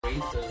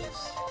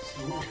underneath those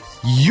stools.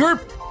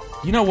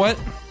 You know what?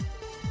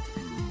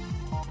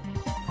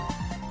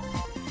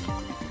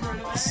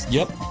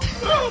 Yep.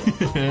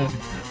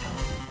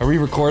 Are we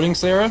recording,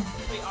 Sarah?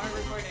 We are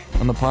recording.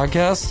 On the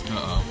podcast?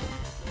 Uh-oh.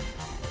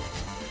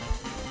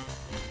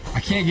 I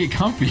can't get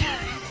comfy.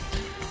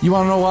 You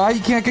want to know why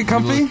you can't get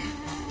comfy?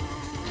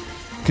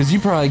 Because you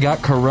probably got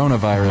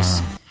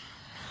coronavirus.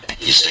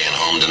 You staying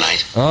home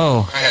tonight?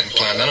 Oh. I hadn't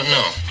planned on it,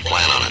 no.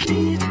 Plan on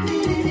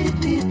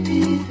it.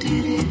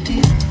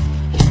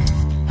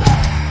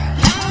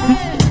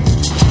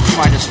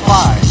 Minus 5,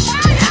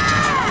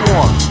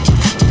 4,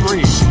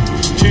 3,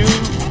 2,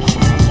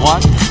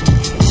 1.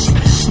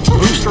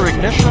 Booster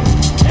ignition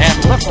and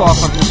liftoff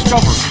of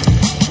Discovery.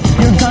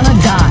 You're gonna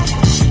die.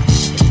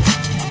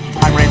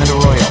 I'm Raymond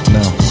Arroyo.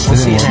 No. We'll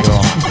see you next time.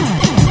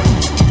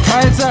 All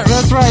right,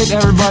 that's right,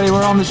 everybody.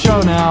 We're on the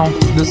show now.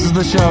 This is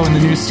the show in the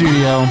new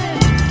studio.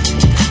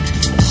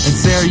 And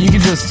Sarah, you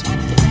just,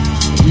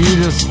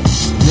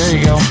 there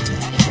you go.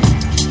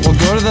 Well,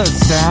 go to the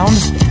sound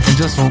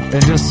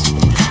and just,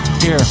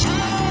 here.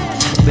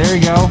 There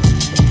you go.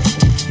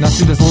 Now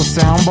see this little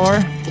sound bar?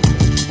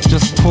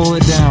 Just pull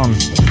it down.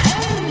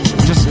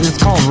 It's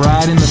called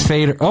riding the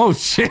fader. Oh,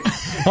 shit.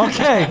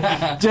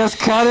 Okay. Just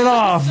cut it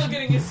off. Still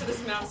getting used to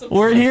this mouse.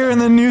 We're here in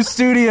the new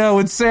studio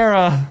with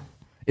Sarah.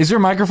 Is your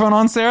microphone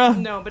on, Sarah?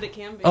 No, but it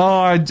can be.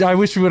 Oh, I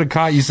wish we would have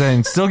caught you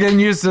saying, still getting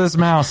used to this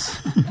mouse.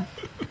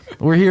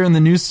 We're here in the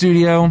new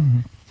studio.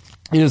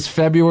 It is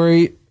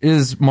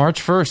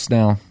March 1st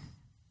now.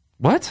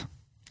 What?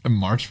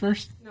 March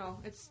 1st? No,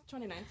 it's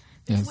 29th.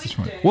 Yeah, It's it's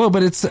leap the day. Well,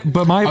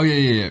 but my... Oh,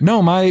 yeah.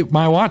 No, my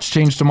watch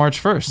changed to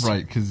March 1st.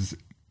 Right, because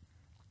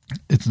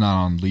it's not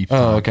on leaf.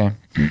 Oh, okay.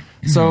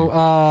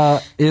 So,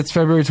 it's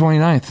February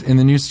 29th in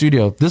the new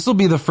studio. This will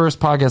be the first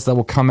podcast that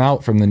will come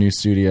out from the new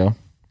studio.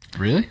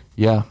 Really?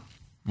 Yeah.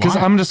 Because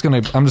Why? I'm just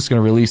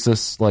gonna release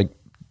this like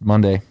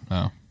Monday.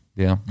 Oh,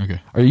 Yeah.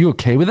 okay. Are you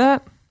okay with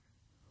that?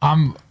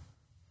 I'm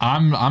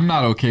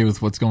not okay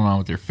with what's going on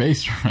with your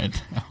face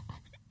right now.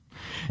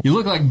 You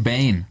look like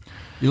Bane.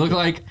 You look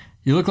like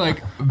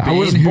Bane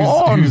was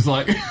born. who's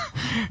like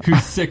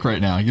who's sick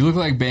right now. You look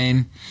like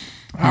Bane.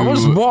 I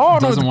was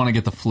born Doesn't with- want to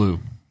get the flu.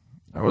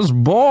 I was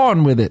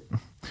born with it.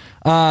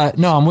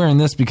 No, I'm wearing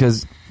this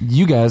because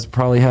you guys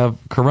probably have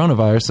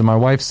coronavirus, and my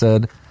wife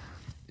said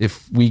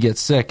if we get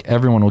sick,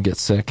 everyone will get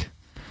sick.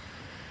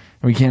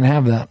 And we can't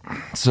have that.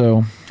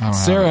 So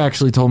Sarah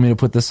actually told me to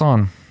put this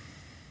on.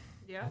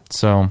 Yeah.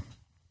 So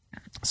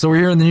we're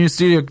here in the new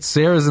studio.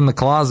 Sarah's in the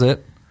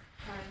closet,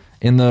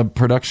 in the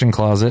production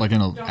closet. Like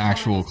in an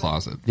actual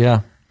closet.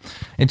 Yeah.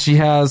 And she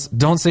has,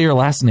 don't say your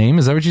last name.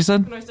 Is that what you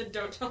said? No, I said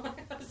don't tell my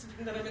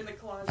husband that I'm in the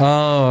closet.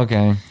 Oh,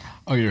 okay.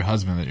 Oh, your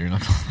husband that you're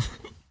not.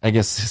 I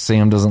guess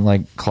Sam doesn't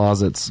like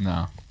closets.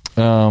 No.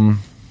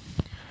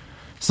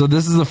 So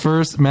this is the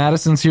first.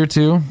 Madison's here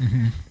too.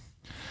 Mm-hmm.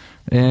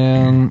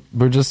 And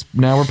we're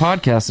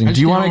podcasting.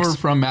 Do you want to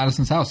from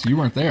Madison's house? You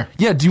weren't there.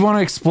 Yeah, do you want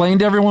to explain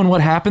to everyone what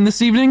happened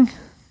this evening?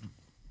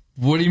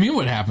 What do you mean?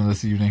 What happened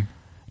this evening?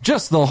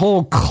 Just the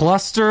whole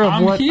cluster of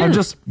I'm what here.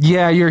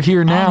 You're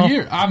here now.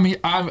 I'm here.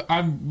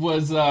 I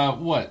was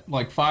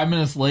like 5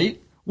 minutes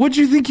late. What'd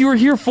you think you were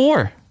here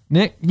for,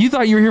 Nick? You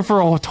thought you were here for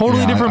a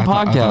totally different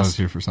podcast. I thought I was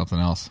here for something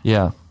else.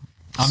 Yeah.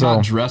 I'm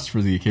not dressed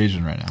for the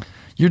occasion right now.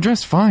 You're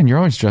dressed fine. You're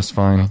always dressed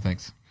fine. Oh,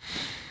 thanks.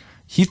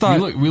 He thought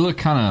we look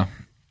kind of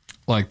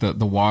like the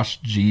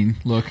washed jean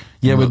look.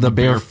 yeah, with the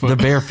bare foot. the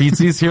bare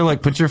feetsies. Here,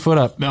 like put your foot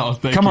up. No,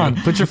 thank Come you. on,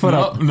 put your foot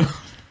up. No.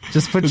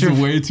 Just put It's your.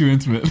 way too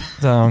intimate.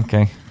 Oh,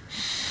 okay.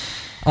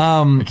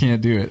 I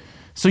can't do it.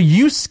 So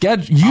you would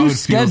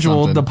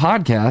scheduled feel the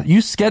podcast.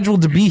 You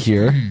scheduled to be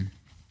here,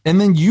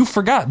 and then you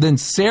forgot. Then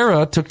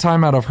Sarah took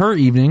time out of her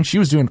evening. She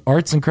was doing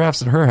arts and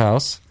crafts at her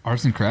house.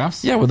 Arts and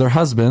crafts? Yeah, with her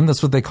husband.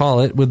 That's what they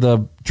call it, with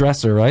the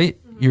dresser, right?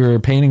 You were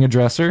painting a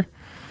dresser.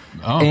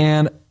 Oh.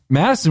 And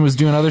Madison was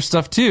doing other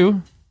stuff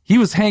too. He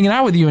was hanging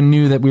out with you and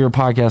knew that we were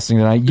podcasting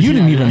tonight. You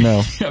didn't even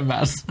know. Yeah,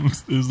 Madison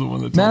is the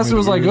one that told Madison me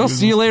was that we like, were "Oh, doing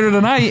see you this." later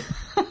tonight,"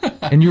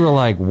 and you were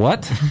like,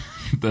 "What?"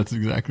 That's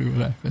exactly what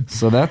happened.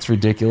 So that's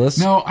ridiculous.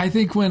 No, I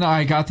think when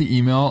I got the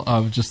email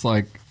of just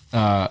like,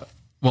 well,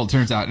 it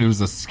turns out it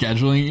was a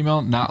scheduling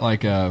email, not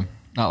like a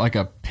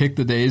pick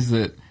the days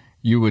that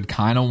you would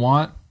kind of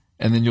want,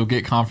 and then you'll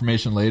get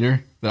confirmation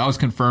later. That I was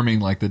confirming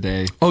like the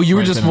day. Oh, you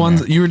were right just then and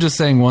there. you were just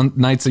saying one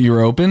nights that you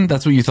were open.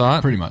 That's what you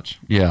thought. Pretty much.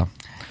 Yeah.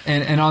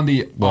 And on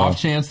the off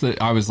chance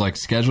that I was like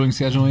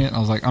scheduling it, I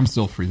was like, I'm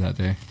still free that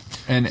day.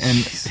 And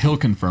he'll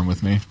confirm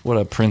with me. What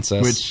a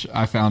princess. Which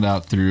I found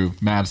out through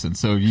Madison.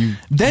 So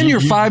you're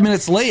 5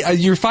 minutes late.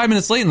 You're 5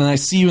 minutes late, and then I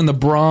see you in the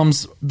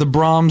Brahms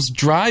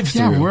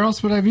drive-through. Yeah, where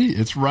else would I be?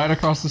 It's right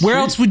across the street. Where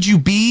else would you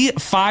be?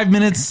 5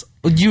 minutes.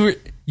 You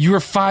were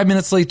 5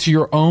 minutes late to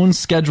your own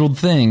scheduled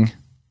thing.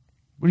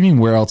 What do you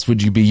mean? Where else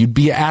would you be? You'd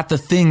be at the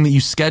thing that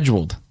you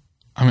scheduled.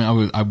 I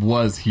mean, I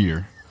was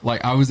here.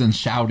 Like I was in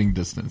shouting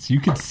distance. You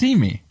could see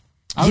me.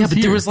 Yeah,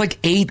 but there was like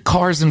 8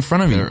 cars in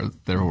front of you.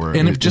 There were.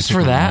 And It just took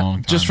for a that, long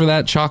time. just for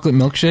that chocolate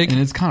milkshake, And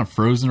it's kind of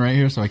frozen right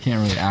here, so I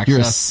can't really access. you're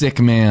a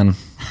sick man.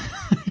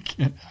 I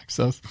can't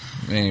access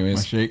my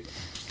Anyways, shake.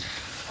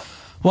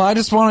 Well, I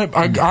just wanted.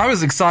 I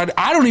was excited.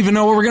 I don't even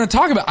know what we're going to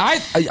talk about. I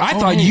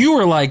thought hey. you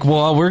were like,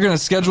 well, we're going to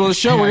schedule a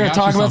show. Hey, we're I going to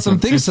got talk you about some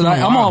something. things It's been a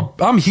tonight. while.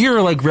 I'm here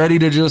like ready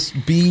to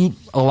just be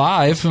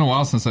alive. It's been a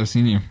while since I've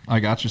seen you. I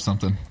got you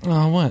something.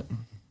 Oh, what?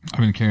 I've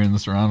been carrying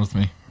this around with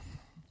me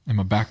in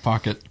my back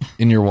pocket.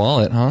 In your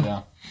wallet, huh?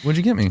 Yeah. What'd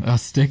you get me? A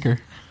sticker.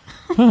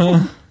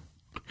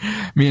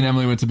 Me and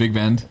Emily went to Big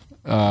Bend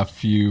a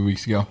few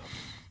weeks ago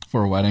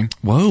for a wedding.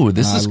 Whoa,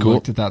 this is I cool.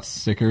 looked at that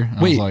sticker. And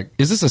I Wait, was like,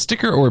 is this a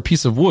sticker or a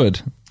piece of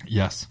wood?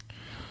 yes.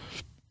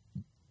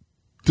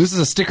 This is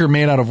a sticker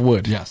made out of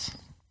wood. Yes.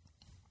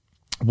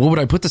 What would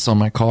I put this on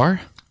my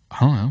car? I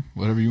don't know.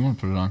 Whatever you want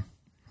to put it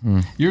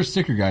on. You're a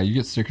sticker guy. You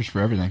get stickers for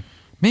everything.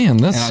 Man,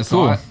 that's And I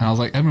cool. saw it, and I was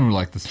like, Edmund would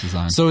like this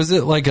design. So is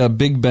it like a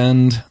Big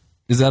Bend?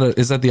 Is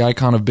that the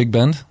icon of Big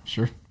Bend?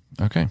 Sure.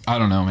 Okay. I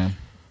don't know, man.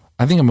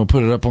 I think I'm going to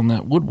put it up on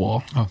that wood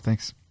wall. Oh,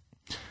 thanks.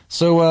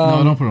 So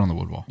No, don't put it on the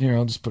wood wall. Here,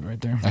 I'll just put it right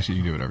there. Actually,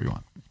 you can do whatever you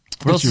want.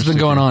 What else has been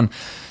going on?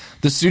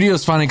 The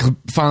studio's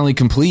finally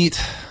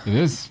complete. It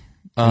is.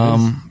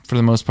 For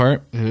the most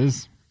part. It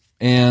is.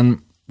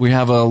 And we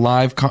have a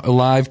live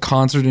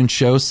concert and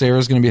show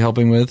Sarah's going to be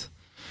helping with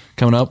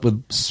coming up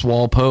with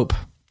Swall Pope.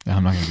 Yeah,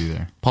 I'm not going to be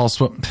there. Paul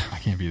Swap. I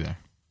can't be there.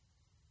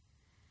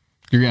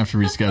 You're going to have to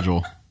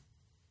reschedule.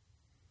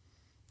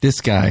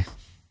 This guy.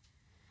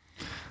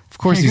 Of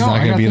course Can't he's go. not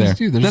I going to got be things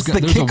there. too. That's the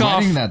there's a kickoff.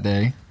 wedding that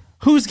day.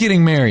 Who's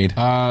getting married?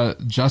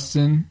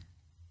 Justin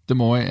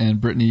DeMoy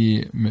and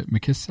Brittany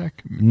McKissick.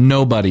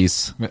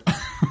 Nobodies.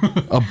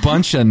 A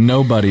bunch of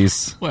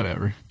nobodies.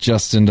 Whatever.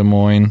 Justin Des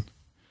Moines.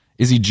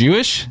 Is he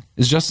Jewish?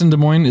 Is Justin Des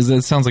Moines?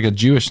 It sounds like a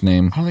Jewish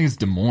name. I don't think it's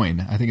Des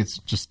Moines. I think it's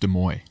just Des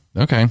Moines.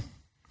 Okay.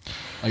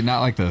 Like,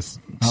 not like this.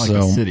 Not like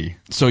the city.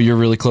 So you're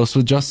really close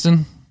with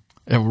Justin?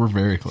 Yeah, we're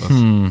very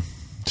close.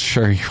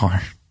 Sure you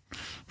are.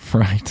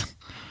 Right.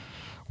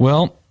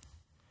 Well,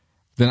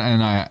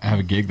 And I have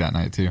a gig that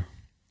night, too.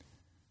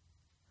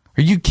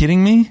 are you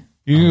kidding me?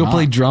 You're going to go not.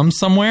 play drums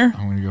somewhere?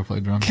 I'm going to go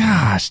play drums.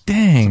 Gosh,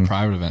 dang.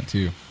 Private event,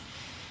 too.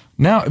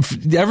 Now,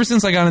 ever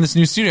since I got in this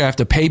new studio, I have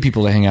to pay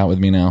people to hang out with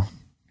me now.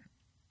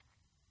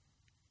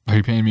 Are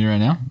you paying me right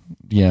now?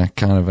 Yeah,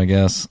 kind of, I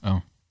guess.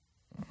 Oh.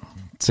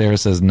 Sarah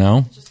says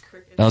no. Just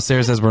cricket. No,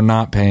 Sarah says we're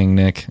not paying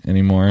Nick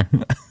anymore.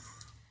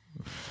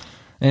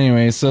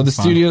 Anyway, so the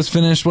fine. studio's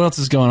finished. What else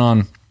is going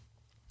on?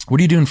 What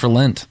are you doing for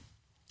Lent?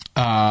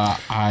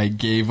 I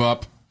gave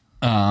up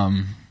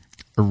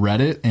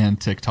Reddit and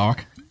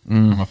TikTok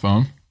on my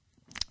phone.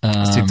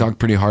 Is TikTok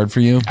pretty hard for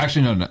you?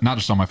 Actually, no, not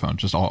just on my phone,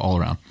 just all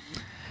around.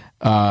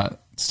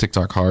 Is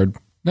TikTok hard?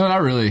 No,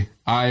 not really.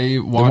 I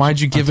watched. why'd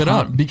you give a it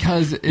ton- up?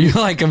 Because You're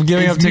like, I'm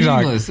giving it's up TikTok.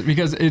 meaningless,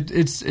 because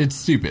it's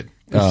stupid.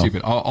 It's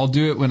stupid. I'll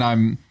do it when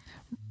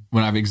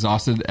I've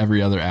exhausted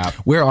every other app.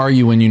 Where are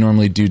you when you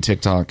normally do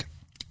TikTok?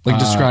 Like,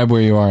 describe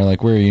where you are.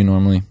 Like, where are you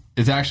normally?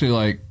 It's actually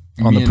like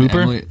On me the and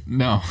pooper? Emily,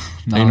 no,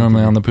 not Are you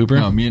normally on the pooper?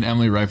 No, me and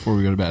Emily right before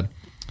we go to bed.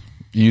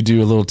 You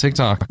do a little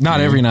TikTok. Not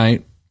every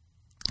night.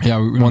 Yeah,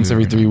 we don't Once do it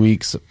every every 3 night.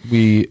 weeks.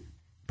 We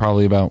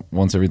probably about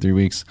once every 3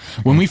 weeks.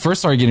 When we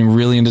first started getting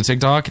really into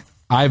TikTok,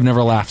 I've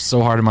never laughed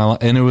so hard in my life.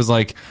 And it was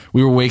like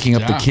we were waking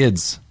up the Yeah.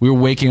 kids. We were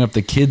waking up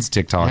the kids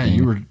TikToking.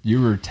 Yeah,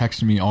 you were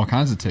texting me all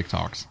kinds of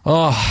TikToks.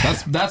 Oh,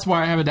 That's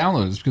why I have it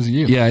downloaded. It's because of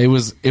you. yeah, it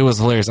was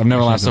hilarious. I've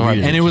never laughed so hard.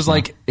 deleted And it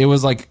it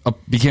was just like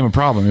became a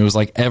problem. It was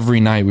like every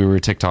night we were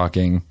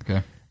TikToking.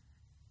 Okay.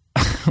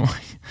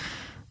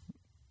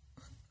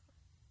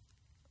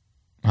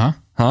 Huh?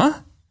 Huh?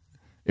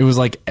 It was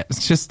like,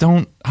 it's just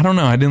I don't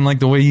know. I didn't like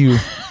the way you,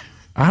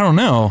 I don't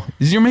know.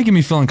 You're making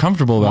me feel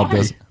uncomfortable about Why?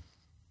 this.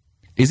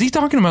 Is he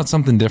talking about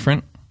something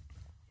different?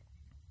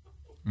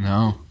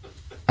 No.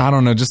 I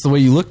don't know. Just the way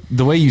you look,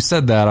 the way you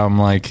said that, I'm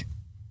like,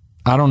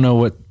 I don't know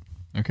what,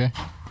 Okay.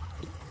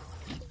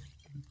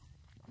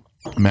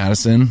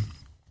 Madison.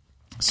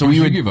 So What we did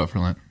you would, give up for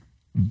Lent?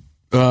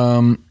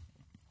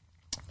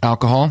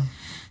 alcohol.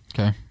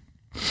 Okay.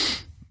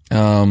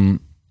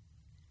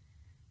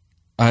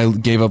 I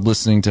gave up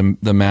listening to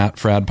the Matt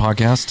Frad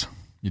podcast.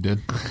 You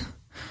did.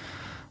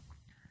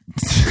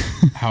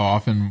 How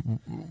often?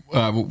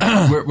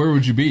 Where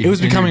would you be? It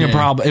was becoming a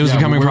problem. It was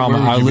becoming a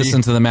problem. I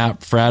listened to the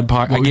Matt Frad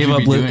podcast. I gave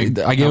up.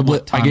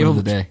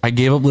 I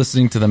gave up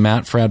listening to the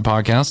Matt Frad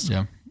podcast.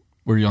 Yeah.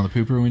 Were you on the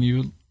pooper when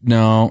you?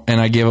 No,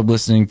 and I gave up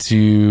listening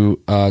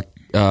to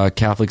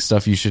Catholic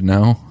stuff you should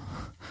know.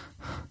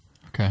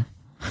 Okay.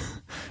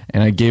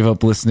 And I gave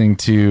up listening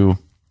to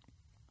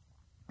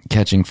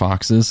Catching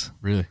Foxes.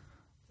 Really?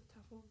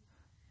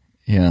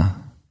 Yeah.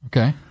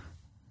 Okay.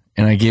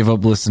 And I gave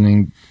up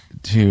listening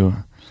to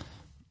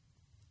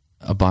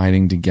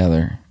Abiding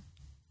Together.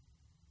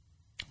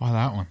 Why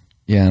that one?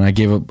 Yeah, and I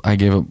gave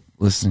up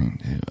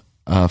listening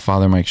to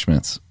Father Mike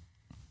Schmitz.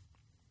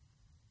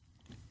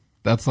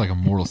 That's like a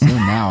mortal sin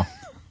now.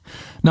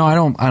 No, I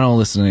don't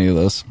listen to any of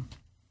those.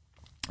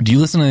 Do you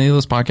listen to any of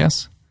those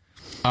podcasts?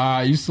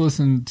 I used to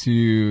listen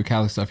to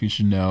Catholic stuff you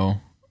should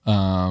know.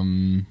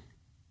 That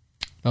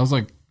was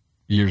like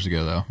years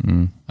ago, though.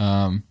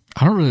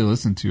 I don't really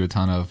listen to a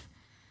ton of.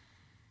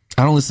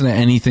 I don't listen to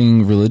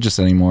anything religious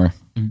anymore.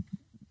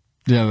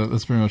 Yeah,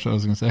 that's pretty much what I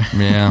was going to say.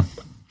 Yeah.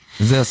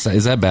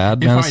 Is that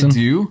bad, If Madison? I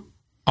do,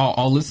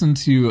 I'll listen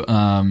to.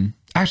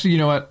 Actually, you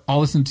know what? I'll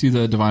listen to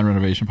the Divine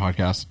Renovation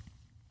podcast.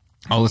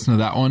 I'll listen to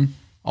that one.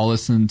 I'll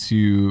listen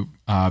to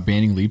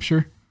Banning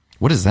Leapshire.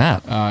 What is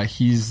that?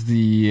 He's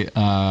the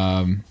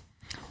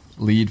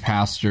lead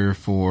pastor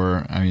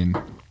for. I mean,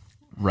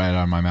 right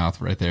out of my mouth,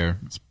 right there.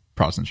 It's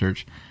Protestant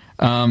church.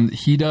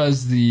 He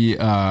does the.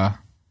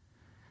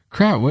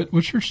 Crap!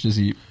 What church does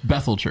he?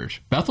 Bethel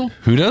Church. Bethel.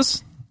 Who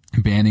does?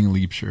 Banning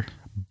Leapshire.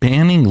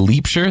 Banning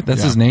Leapshire? That's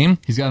Yeah. his name?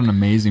 He's got an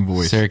amazing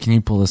voice. Sarah, can you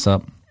pull this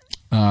up?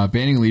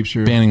 Banning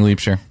Leapshire. Banning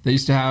Leapshire. They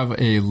used to have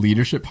a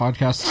leadership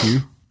podcast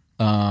too.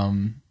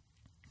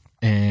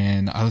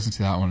 And I listened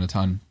to that one a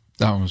ton.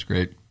 That one was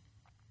great.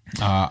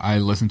 I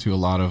listened to a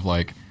lot of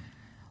like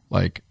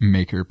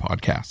maker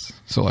podcasts.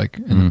 So like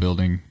in the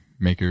building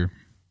maker.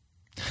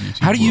 YouTube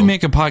How do you world.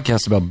 make a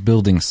podcast about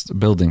building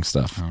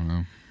stuff? I don't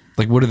know.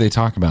 Like, what do they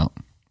talk about?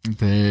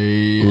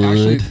 They Wood.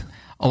 actually,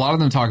 a lot of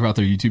them talk about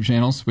their YouTube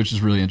channels, which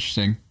is really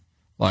interesting,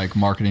 like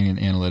marketing and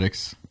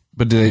analytics.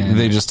 But do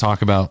they just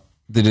talk about,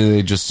 do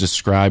they just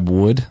describe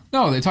wood?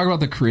 No, they talk about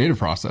the creative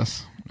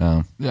process.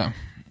 Oh. Yeah.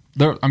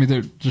 They're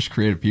just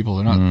creative people.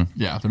 They're not,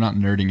 they're not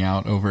nerding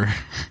out over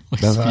like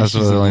That's species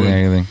really of wood.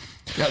 anything.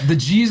 Yeah, the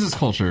Jesus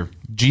Culture.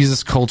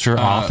 Jesus Culture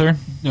author?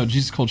 No,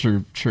 Jesus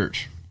Culture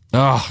Church.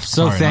 Oh,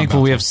 so Sorry, thankful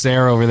not we have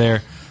Sarah over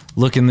there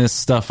looking this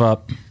stuff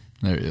up.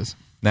 There he is.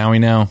 Now we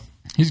know.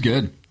 He's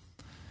good.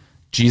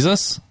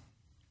 Jesus?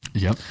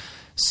 Yep.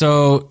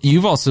 So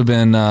you've also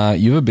been,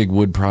 you have a big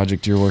wood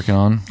project you're working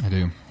on. I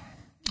do.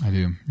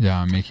 Yeah,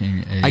 I'm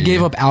making a... I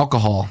gave up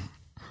alcohol.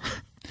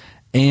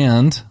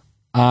 And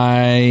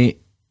I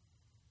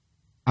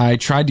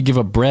tried to give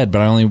up bread, but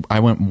I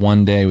went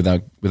one day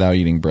without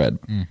eating bread.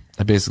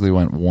 I basically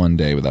went one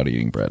day without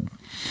eating bread.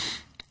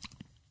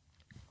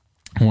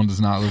 One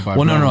does not live by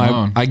Well, bread no,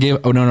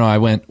 alone. I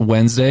went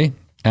Wednesday,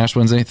 Ash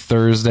Wednesday,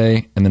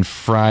 Thursday, and then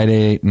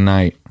Friday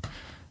night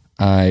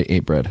I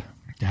ate bread.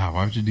 Yeah,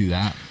 why would you do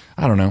that?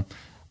 I don't know.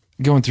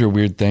 Going through a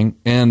weird thing.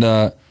 And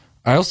I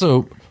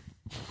also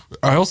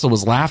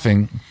was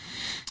laughing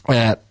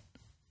at,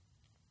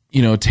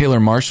 Taylor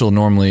Marshall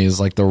normally is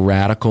like the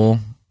radical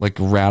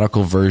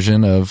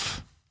version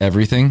of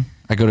everything.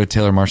 I go to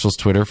Taylor Marshall's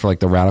Twitter for like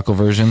the radical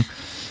version.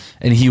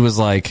 And he was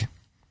like,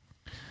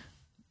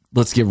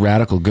 let's get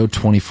radical. Go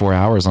 24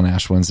 hours on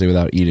Ash Wednesday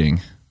without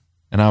eating.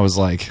 And I was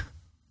like,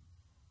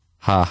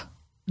 ha.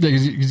 Yeah,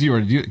 because you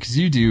already do it. Because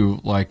you do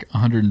like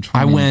 120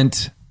 I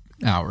went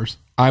hours.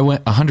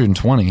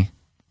 120.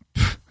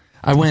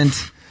 I went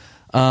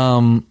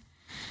from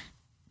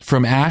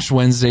Ash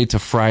Wednesday to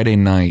Friday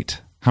night.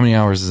 How many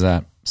hours is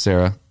that,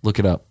 Sarah? Look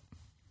it up.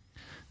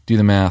 Do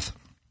the math.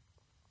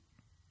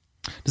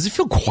 Does it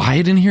feel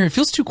quiet in here? It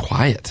feels too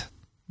quiet.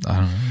 I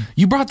don't know.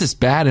 You brought this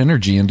bad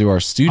energy into our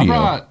studio. I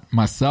brought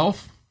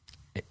myself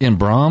in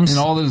Brahms. and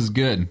all that is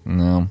good.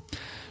 No.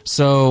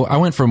 So I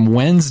went from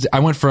Wednesday.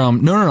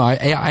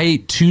 I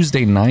ate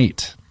Tuesday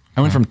night.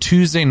 I went from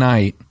Tuesday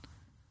night.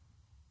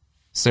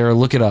 Sarah,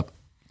 look it up.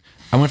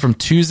 I went from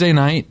Tuesday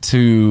night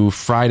to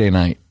Friday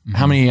night.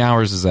 How many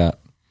hours is that?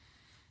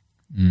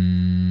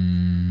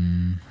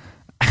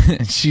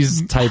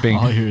 She's typing.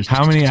 All I hear is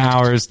How many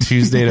hours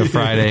Tuesday to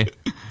Friday?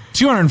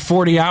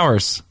 240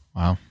 hours.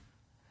 Wow.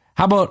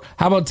 How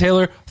about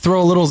Taylor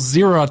throw a little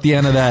zero at the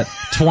end of that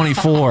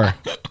 24?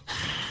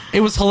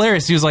 It was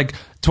hilarious. He was like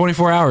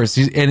 24 hours,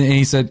 and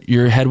he said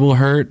your head will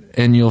hurt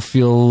and you'll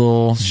feel a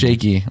little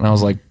shaky. And I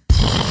was like,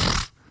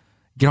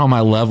 get on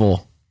my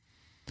level.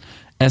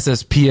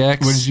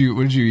 SSPX.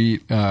 What did you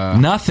eat?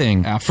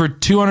 Nothing. After- For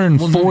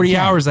 240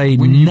 yeah. hours, I ate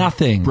When you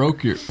nothing.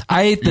 broke your.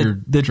 I ate your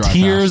the dry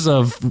tears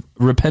fast. of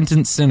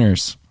repentant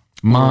sinners.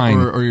 Mine.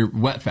 or your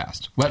wet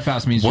fast. Wet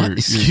fast means What? you're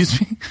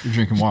Excuse me? You're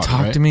drinking water.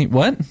 Talk right? to me.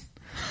 What?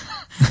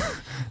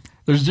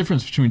 There's a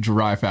difference between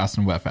dry fast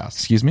and wet fast.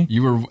 Excuse me?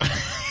 You were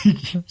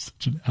you're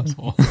such an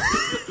asshole.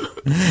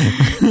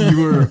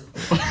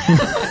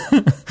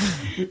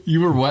 you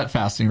were wet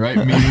fasting, right?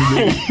 Meaning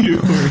that you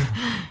were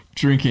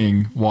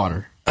drinking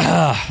water,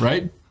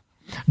 right?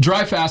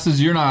 Dry fast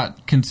is you're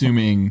not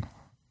consuming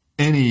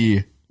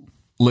any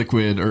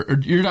liquid or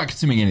you're not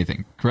consuming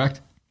anything, correct?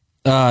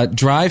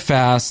 Dry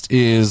fast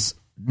is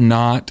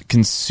not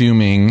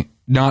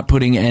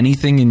putting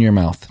anything in your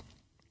mouth.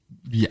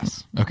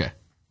 Yes. Okay.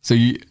 So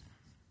you.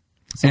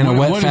 So And a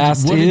wet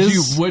fast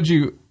is? What'd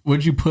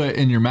you put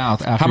in your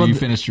mouth after about you the-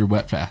 finished your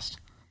wet fast?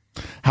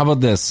 How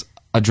about this?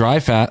 A dry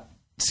fast.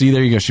 See,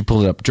 there you go. She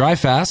pulled it up. Dry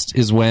fast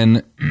is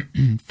when,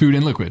 Food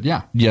and liquid.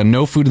 Yeah.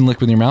 no food and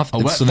liquid in your mouth.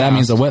 wet So that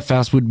means a fast. wet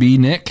fast would be,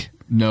 Nick.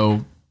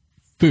 No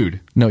food.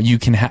 No, you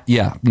can have,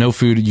 no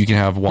food. You can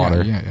have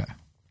water. Yeah.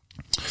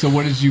 So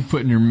what did you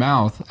put in your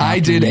mouth? I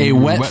after did a your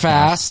wet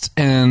fast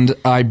and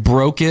I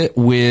broke it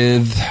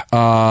with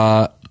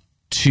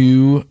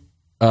 2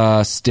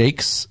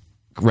 steaks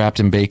wrapped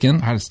in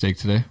bacon. I had a steak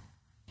today.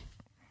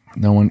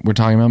 No one, we're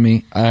talking about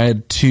me. I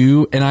had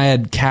 2, and I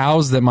had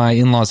cows that my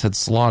in-laws had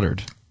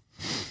slaughtered.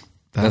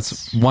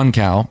 That's 1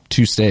 cow,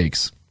 2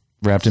 steaks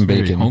wrapped in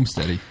very bacon.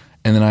 homesteady.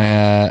 And then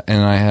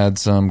I had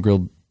some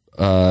grilled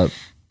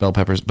bell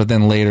peppers. But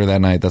then later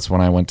that night, that's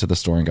when I went to the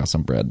store and got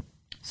some bread.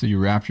 So you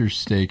wrapped your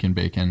steak in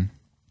bacon.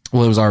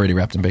 Well, it was already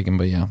wrapped in bacon,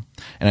 but yeah.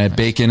 And I had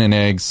bacon and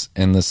eggs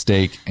and the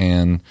steak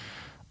and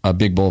a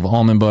big bowl of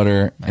almond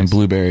butter and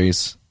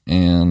blueberries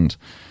and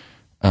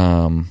Did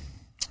you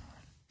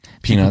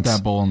put peanuts.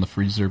 that bowl in the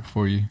freezer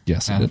before you?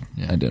 Yes, I had did. it?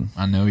 Yeah. I did.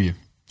 I know you.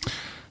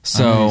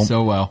 So, I know you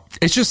so well.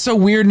 it's just so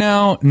weird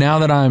now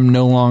that I'm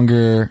no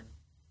longer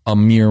a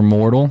mere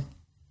mortal.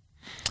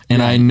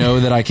 And I know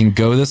that I can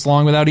go this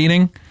long without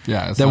eating.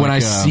 Yeah. It's That when I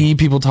like, see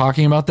people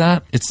talking about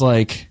that, it's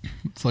like,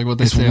 it's like what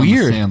they it's say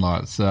weird. on the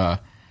Sandlot. It's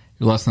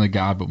you're less than a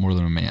god, but more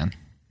than a man.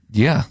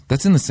 yeah,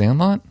 that's in the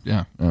Sandlot.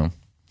 Yeah. Oh,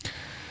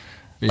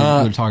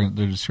 They're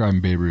describing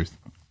Babe Ruth.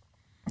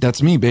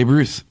 that's me, Babe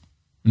Ruth.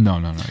 No,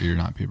 you're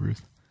not Babe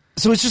Ruth.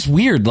 So it's just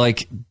weird,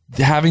 like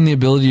having the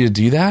ability to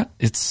do that.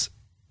 It's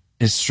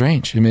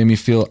strange. It made me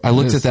feel. I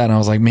looked at that and I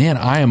was like, man,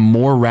 I am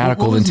more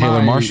radical What than was Taylor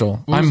my-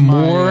 Marshall. what was I'm my,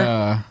 more.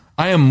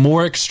 I am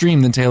more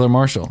extreme than Taylor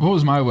Marshall. What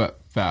was my wet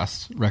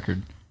fast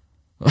record?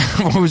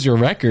 What was your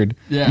record?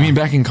 Yeah. You mean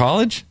back in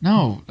college?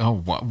 No. Oh,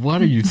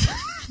 what are you?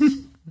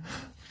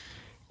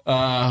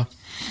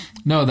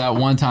 No, that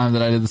one time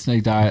that I did the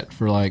snake diet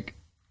for like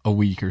a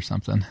week or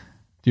something.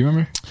 Do you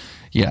remember?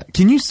 Yeah.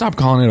 Can you stop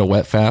calling it a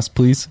wet fast,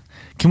 please?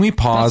 Can we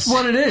pause? That's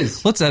what it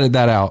is. Let's edit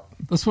that out.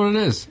 That's what it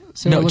is.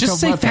 Sarah, No, look just up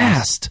say wet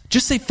fast.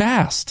 Just say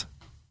fast.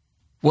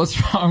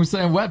 What's wrong with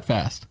saying wet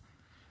fast?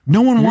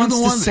 No one You're wants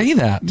the to one say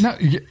that. No.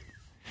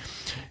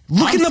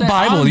 Look I'm in the saying-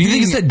 Bible. I'm Do you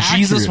think it being said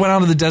Jesus accurate. went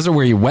out of the desert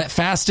where he wet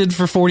fasted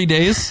for 40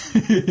 days?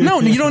 No,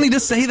 you don't need to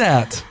say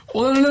that.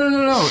 Well,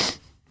 no.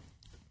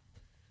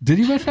 Did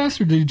he wet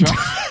fast or did he dry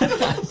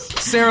fast?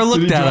 Sarah, look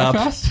Did he that dry up.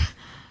 fast?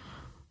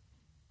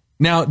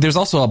 Now, there's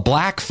also a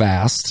black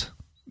fast.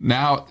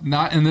 Now,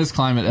 not in this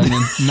climate,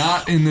 Edmund.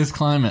 Not in this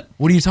climate.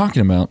 What are you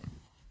talking about?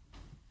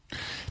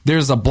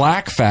 There's a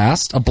black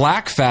fast. A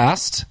black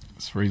fast.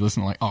 That's where you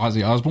listen to like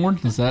Ozzy Osbourne.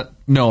 Is that?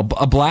 No,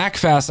 a black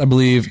fast, I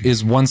believe,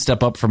 is one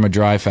step up from a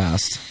dry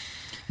fast,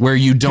 where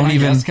you don't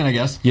Can I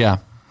guess? Yeah.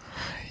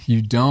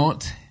 You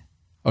don't.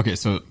 Okay,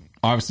 so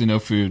obviously no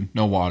food,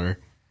 no water.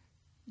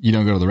 You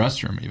don't go to the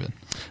restroom even.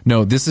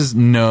 No, this is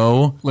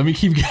no. Let me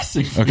keep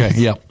guessing. Okay,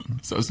 please. yeah.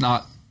 So it's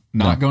not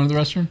going to the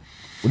restroom?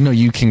 No,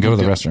 you can go to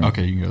the restroom.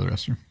 Okay, you can go to the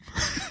restroom.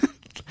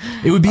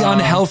 It would be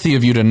unhealthy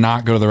of you to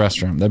not go to the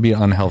restroom. That'd be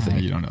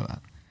unhealthy. You don't know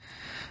that.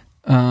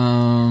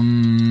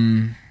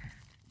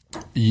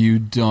 You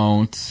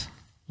don't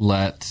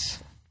let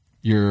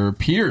your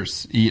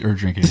peers eat or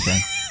drink anything.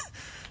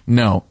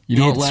 No, You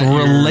don't it's let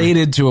your-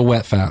 related to a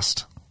wet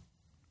fast.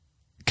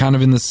 Kind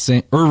of in the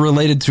same, or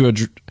related to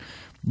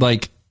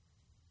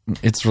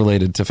it's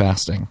related to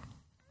fasting.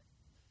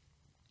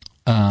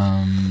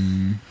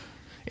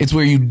 It's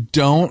where you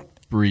don't.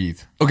 Breathe.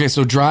 Okay,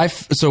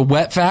 so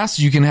wet fast,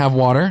 you can have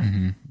water.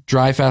 Mm-hmm.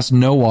 Dry fast,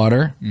 no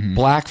water.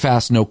 Black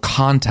fast, no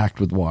contact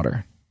with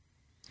water.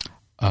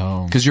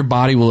 Oh. Because your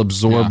body will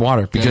absorb Yeah.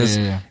 water. Yeah, Because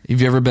yeah.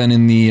 have you ever been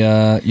in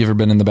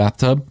the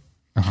bathtub?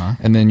 Uh-huh.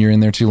 And then you're in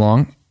there too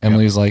long.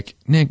 Emily's like,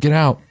 Nick, get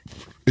out.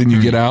 And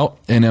you get out,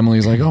 and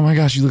Emily's like, "Oh my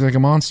gosh, you look like a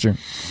monster.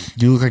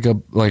 You look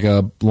like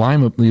a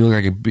lime. You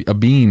look like a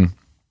bean."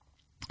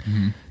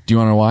 Mm-hmm. Do you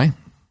want to know why?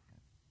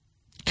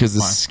 Because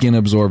the skin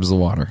absorbs the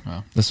water.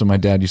 Oh. That's what my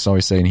dad used to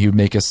always say, and he would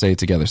make us say it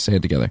together. Say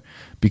it together.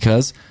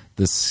 Because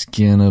the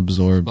skin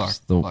absorbs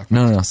Black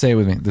No. Say it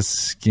with me. The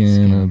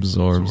skin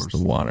absorbs the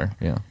water.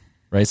 Yeah.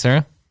 Right,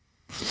 Sarah?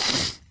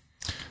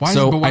 Why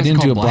So why I is it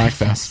didn't do a called black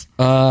fast.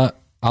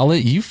 I'll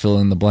let you fill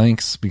in the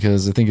blanks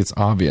because I think it's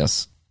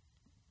obvious.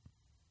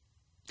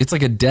 It's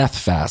like a death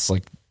fast,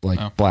 like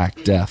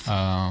Black Death.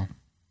 Oh.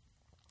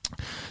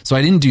 So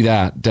I didn't do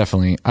that.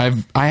 Definitely,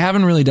 I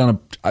haven't really done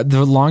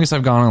the longest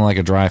I've gone on like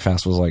a dry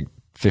fast was like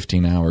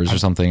 15 hours or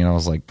something, and I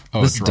was like,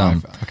 this is dry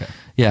dumb. fast. Okay.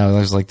 Yeah, I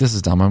was like, this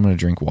is dumb. I'm going to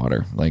drink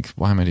water. Like,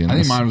 why am I doing I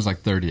this? think mine was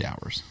like 30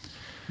 hours.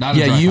 Not a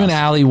Yeah, dry you and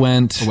fast. Allie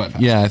went. A wet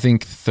fast. Yeah, I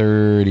think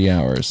 30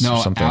 hours. No,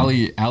 or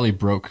something. Allie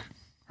broke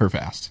her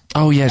fast.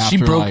 Oh yeah, she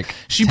after, broke. like,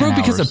 She 10 broke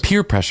because hours. of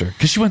peer pressure.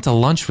 Because she went to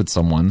lunch with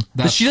someone that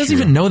That's she doesn't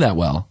true. even know that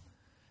well,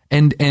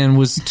 and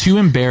was too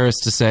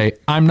embarrassed to say,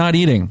 "I'm not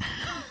eating."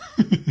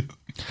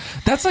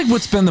 That's like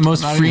what's been the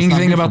most Not- freeing it's not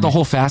thing good about for the me.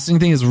 whole fasting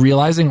thing is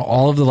realizing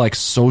all of the like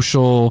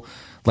social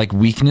like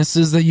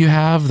weaknesses that you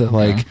have. That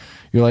like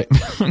you're like,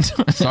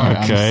 Sorry,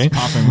 okay, I'm just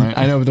popping right.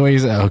 I know, but the way you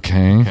say,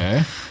 okay,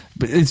 Okay.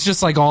 but it's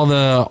just like all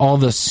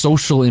the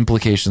social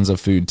implications of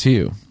food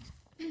too.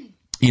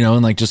 You know,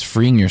 and like just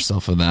freeing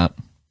yourself of that.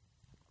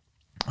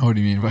 What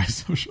do you mean by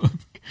social?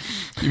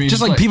 You mean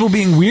Just like people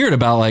being weird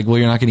about like, well,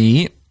 you're not going to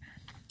eat,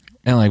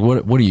 and like,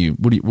 what are you?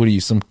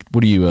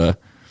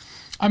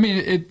 I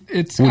mean,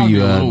 it's What gotta do be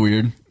you, a little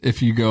weird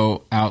if you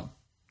go out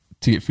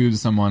to get food with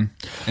someone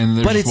and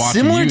they're But just it's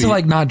watching similar you to eat.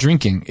 like not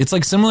drinking. It's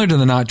like similar to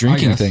the not I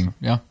drinking guess. thing.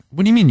 Yeah.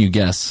 What do you mean you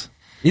guess?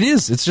 It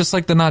is. It's just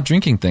like the not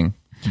drinking thing.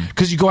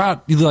 Because you go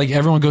out, like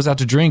everyone goes out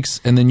to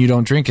drinks, and then you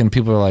don't drink, and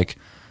people are like,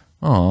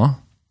 "Oh,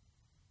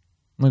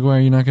 like why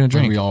are you not going to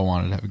Like drink?" we all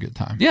wanted to have a good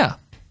time. Yeah,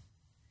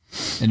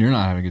 And you're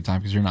not having a good time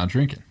because you're not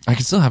drinking. I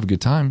can still have a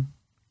good time.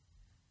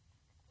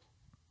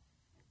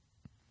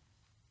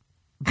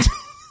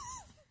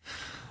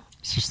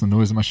 It's just the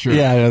noise of my shirt.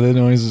 Yeah, the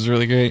noise is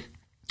really great.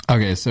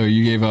 Okay, so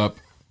you gave up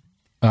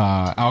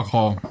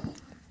alcohol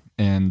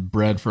and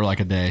bread for like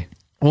a day.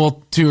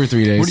 Well, 2 or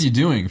 3 days. What are you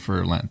doing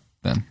for Lent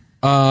then?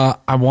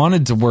 I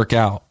wanted to work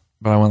out,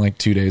 but I went like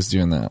 2 days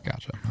doing that.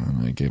 Gotcha.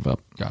 And I gave up.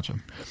 Gotcha.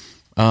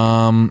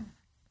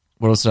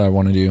 What else did I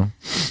want to do?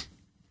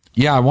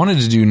 Yeah, I wanted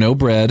to do no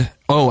bread.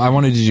 Oh, I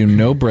wanted to do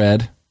no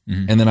bread,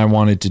 and then I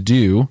wanted to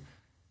do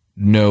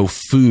no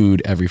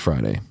food every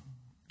Friday.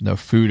 No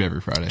food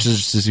every Friday.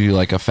 Just to do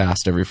like a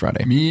fast every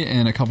Friday. Me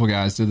and a couple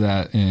guys did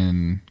that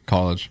in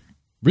college.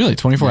 Really?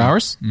 24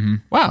 hours? Mm-hmm.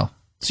 Wow.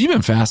 So you've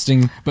been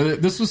fasting.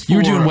 But this was for... You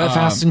were doing wet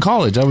fast in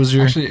college. That was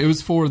your... Actually, it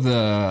was for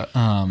the...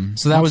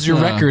 so that was your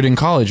record in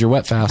college, your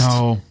wet fast.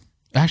 No.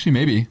 Actually,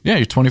 maybe. Yeah,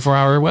 your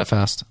 24-hour wet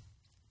fast.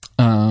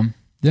 Yeah.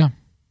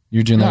 You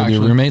were doing that with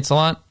your roommates a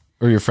lot?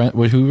 Or your friend?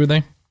 Who were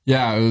they?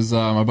 Yeah, it was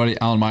my buddy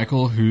Alan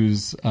Michael,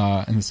 who's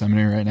in the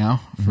seminary right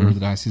now for the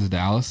Diocese of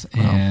Dallas,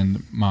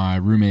 and my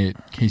roommate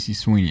Casey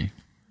Sweeney.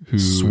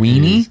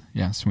 Sweeney?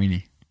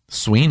 Sweeney.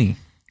 Sweeney.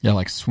 Yeah,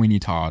 like Sweeney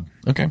Todd.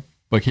 Okay.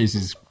 But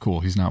Casey's cool.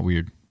 He's not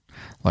weird.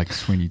 Like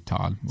Sweeney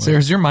Todd. Sarah,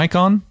 is your mic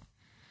on?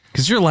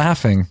 Because you're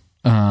laughing.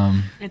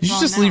 You should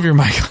just leave your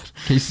mic on.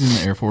 Casey's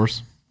in the Air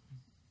Force.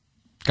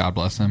 God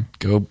bless him.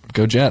 Go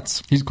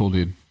Jets. He's a cool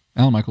dude.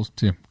 Alan Michaels,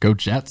 too. Go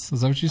Jets?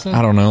 Is that what you said?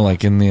 I don't know,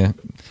 like in the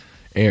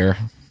air.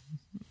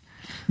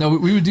 No,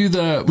 we would do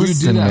that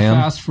Listen, man.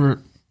 fast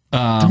for...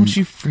 Don't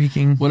you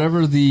freaking...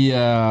 Whatever the,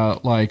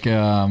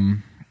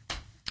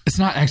 it's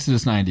not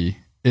Exodus 90.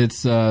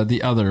 It's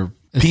the other...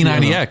 It's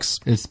P90X.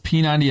 It's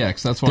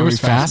P90X. That's why there was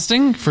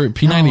fasting for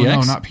P90X?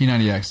 No, not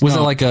P90X. Was it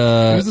like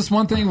a... It was this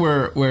one thing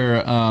where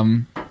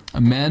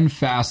men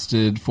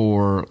fasted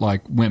for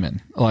like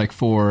women, like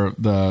for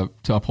to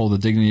uphold the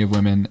dignity of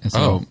women. And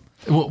so,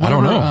 I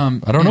don't know.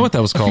 I don't know what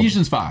that was called.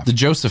 Ephesians 5. The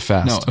Joseph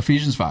fast. No,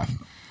 Ephesians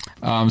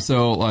 5.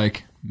 So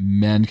like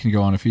men can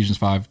go on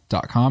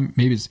Ephesians5.com.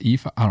 Maybe it's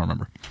E5. I don't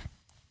remember.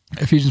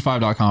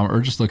 Ephesians5.com or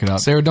just look it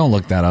up. Sarah, don't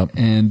look that up.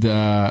 And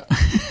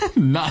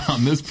not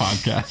on this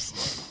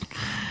podcast.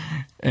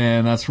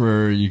 And that's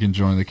where you can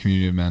join the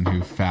community of men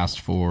who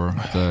fast for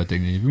the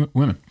dignity of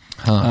women.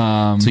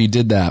 So you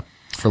did that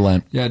for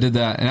Lent. Yeah, I did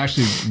that. And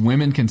actually,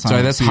 women can sign up.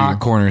 Sorry, that's hot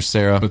corners,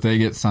 Sarah. But they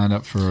get signed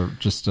up for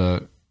just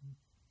a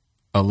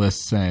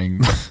list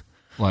saying,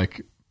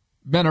 like,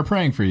 men are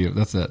praying for you.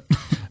 That's it.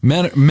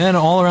 Men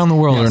all around the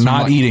world are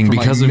not eating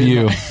because of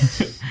you.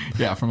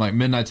 Yeah, from like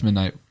midnight to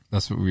midnight.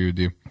 That's what we would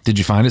do. Did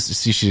you find it?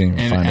 See, she didn't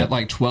even find it. And at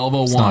like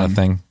 12:01, it's not a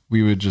thing.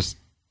 We would just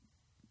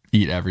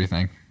eat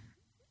everything.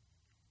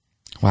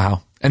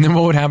 Wow. And then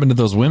what would happen to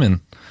those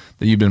women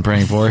that you've been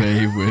praying for?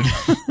 They would.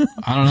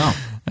 I don't know.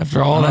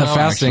 After all that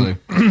fasting,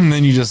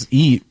 then you just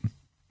eat.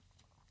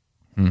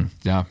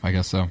 Yeah, I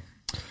guess so.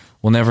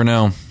 We'll never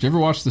know. Did you ever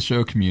watch the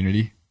show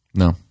Community?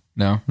 No.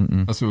 No?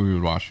 Mm-mm. That's what we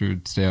would watch. We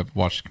would stay up,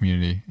 watch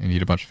Community, and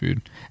eat a bunch of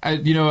food.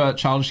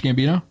 Childish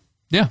Gambino?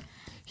 Yeah.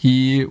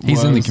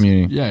 He's in the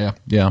Community. Yeah.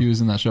 He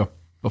was in that show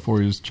before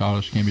he was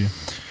Childish Gambino.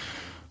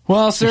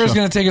 Well, Sarah's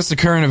going to take us to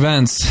current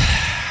events.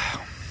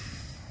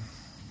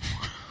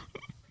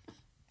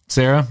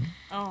 Sarah?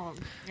 Oh,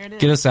 here it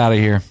is. Get us out of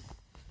here.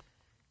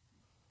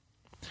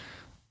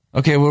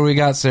 Okay, what do we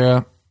got,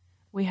 Sarah?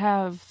 We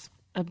have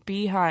a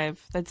beehive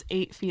that's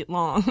 8 feet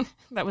long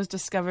that was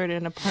discovered in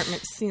an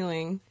apartment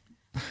ceiling.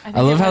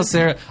 I love how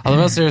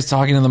Sarah's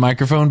talking in the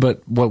microphone,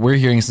 but what we're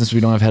hearing, since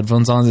we don't have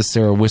headphones on, is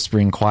Sarah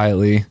whispering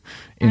quietly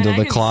into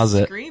the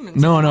closet.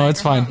 No,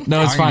 it's fine.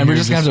 No, it's fine. We're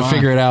just going to have to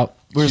figure it out.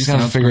 We're just going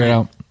to figure it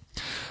out.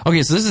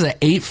 Okay, so this is an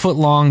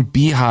 8-foot-long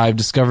beehive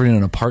discovered in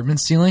an apartment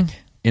ceiling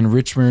in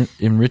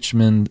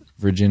Richmond,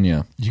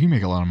 Virginia. You can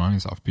make a lot of money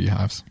off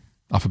beehives.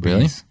 Off of bees.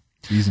 Really?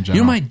 Bees in general.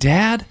 You know, my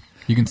dad...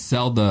 You can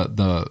sell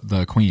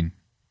the queen.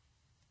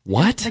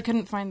 What? They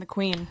couldn't find the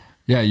queen.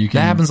 Yeah, you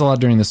can. That happens a lot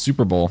during the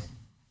Super Bowl.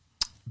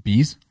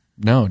 Bees?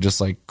 No, just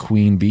like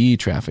queen bee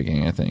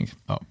trafficking, I think.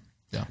 Oh,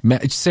 yeah.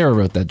 Sarah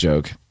wrote that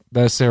joke.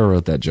 Sarah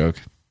wrote that joke.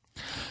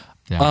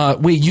 Yeah.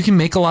 Wait, you can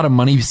make a lot of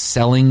money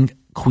selling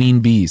queen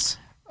bees.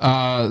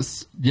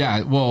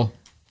 Yeah, well,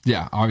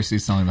 yeah, obviously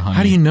selling the honey.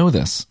 How do you know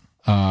this?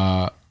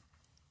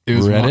 It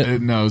was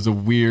Reddit? it was a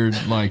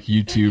weird like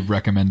YouTube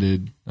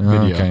recommended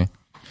video. Okay.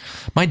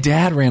 My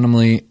dad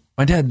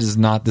is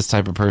not this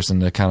type of person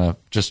to kind of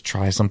just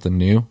try something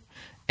new.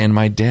 And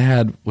my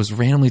dad was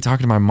randomly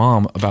talking to my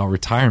mom about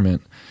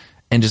retirement,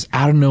 and just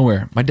out of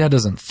nowhere, my dad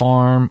doesn't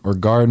farm or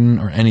garden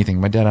or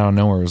anything. My dad out of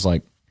nowhere was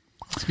like,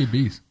 let's get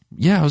bees.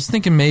 Yeah, I was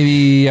thinking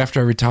maybe after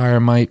I retire, I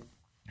might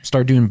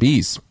start doing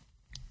bees.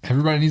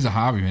 Everybody needs a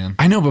hobby, man.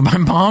 I know, but my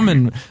mom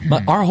and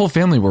our whole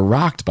family were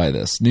rocked by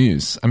this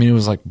news. I mean, it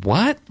was like,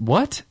 what?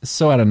 It's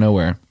so out of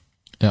nowhere.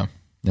 Yeah.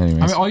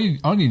 Anyways. I mean,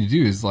 all you need to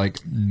do is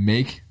like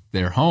make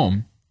their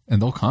home, and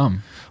they'll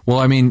come. Well,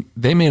 I mean,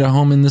 they made a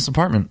home in this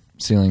apartment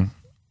ceiling.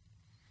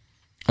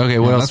 Okay,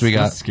 what else we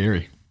got? That's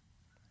scary.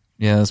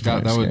 Yeah, that's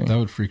pretty scary. That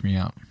would freak me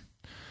out.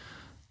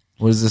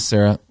 What is this,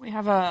 Sarah? We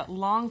have a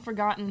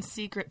long-forgotten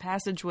secret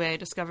passageway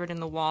discovered in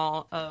the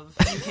wall of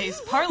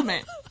UK's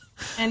Parliament.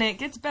 And it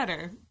gets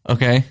better.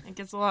 Okay. It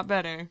gets a lot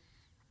better.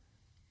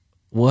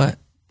 What?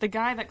 The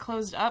guy that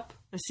closed up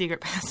the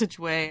secret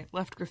passageway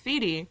left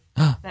graffiti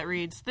that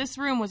reads, "This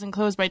room was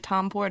enclosed by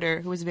Tom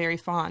Porter, who was very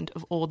fond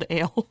of old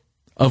ale."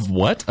 Of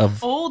what?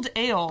 Of Old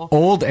ale.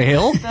 old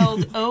ale?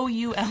 Spelled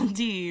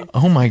O-U-L-D.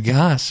 Oh my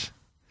gosh.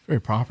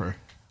 Very proper.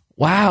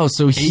 Wow.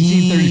 So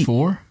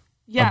 1834?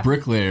 Yeah. A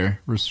bricklayer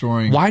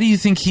restoring. Why do you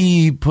think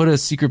he put a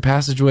secret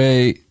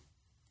passageway?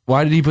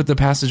 Why did he put the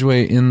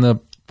passageway in the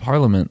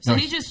Parliament? So No,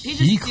 he just he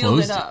sealed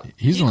closed it up. it.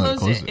 He's the one that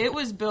closed closed it. it. It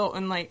was built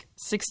in like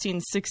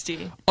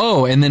 1660.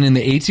 Oh, and then in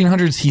the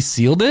 1800s he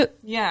sealed it?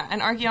 Yeah,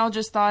 and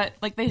archaeologists thought,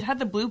 like, they had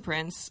the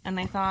blueprints, and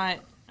they thought,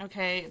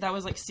 okay, that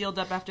was like sealed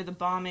up after the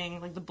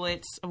bombing, like the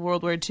Blitz of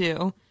World War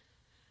II.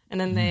 And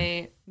then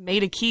they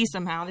made a key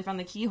somehow. They found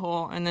the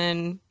keyhole and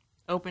then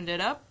opened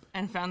it up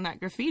and found that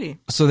graffiti.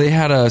 So they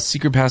had a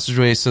secret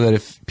passageway so that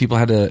if people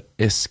had to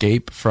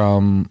escape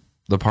from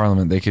the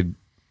Parliament, they could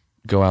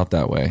go out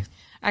that way.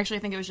 Actually, I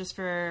think it was just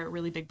for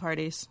really big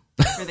parties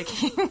for the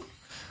king.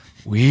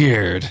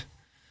 Weird.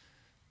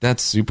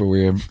 That's super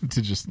weird.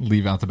 to just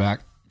leave out the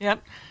back?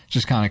 Yep.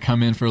 Just kind of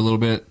come in for a little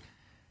bit,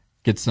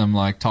 get some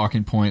like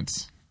talking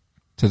points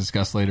to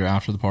discuss later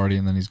after the party,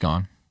 and then he's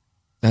gone.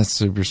 That's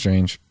super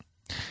strange.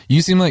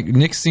 You seem like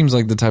Nick seems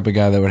like the type of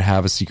guy that would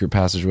have a secret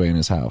passageway in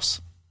his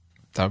house,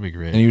 That would be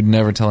great. and he would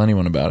never tell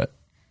anyone about it.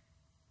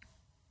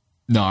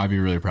 No, I'd be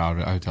really proud of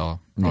it. I would tell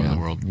all over the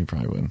world. You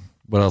probably would.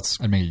 What else?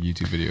 I'd make a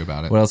YouTube video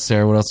about it. What else,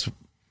 Sarah? What else?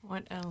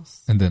 What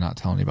else? And then not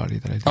tell anybody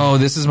that I did. Oh,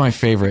 this is my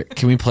favorite.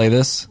 Can we play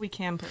this? We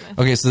can put it.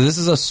 Okay, so this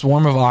is a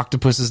swarm of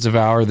octopuses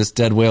devour this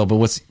dead whale, but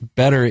what's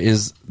better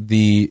is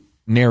the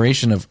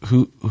narration of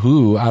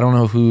who I don't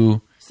know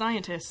who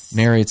Scientists.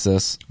 narrates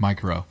this.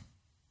 Micro.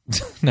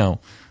 No.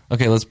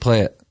 Okay, let's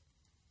play it.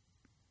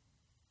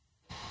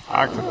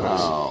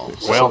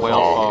 Octopus. Whale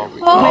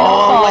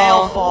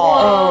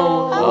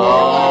fall.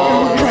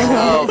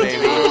 Oh,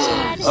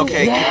 baby.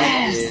 Okay,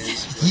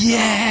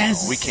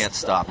 Yes. we can't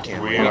stop,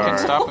 can we? We can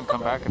stop and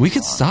come back. We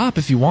could stop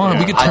if you want.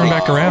 We could turn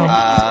back around.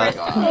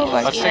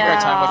 Let's take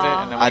our time with it,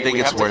 and then I think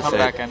we it's have to worth come it.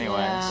 back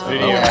anyway. So.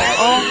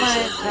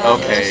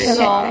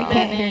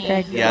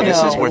 Okay. Yeah,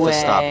 this is worth a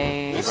stop.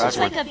 This It's is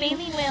like worth a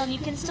baleen whale, and you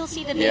can still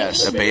see the baby.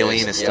 Yes, the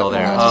baleen is still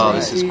there. Oh,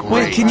 this is great.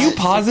 Wait, can you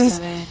pause this?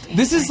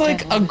 This is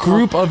like a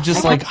group of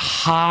just like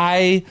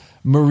high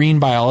marine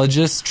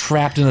biologists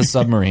trapped in a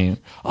submarine.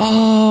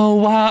 Oh,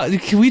 wow.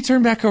 Can we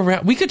turn back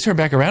around? We could turn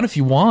back around if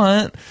you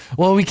want.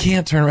 Well, we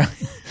can't turn around.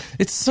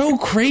 It's so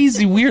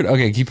crazy weird.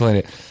 Okay, keep playing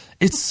it.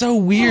 It's so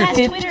Who weird. has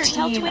Twitter?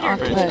 Tell Twitter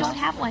if you don't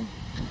have one.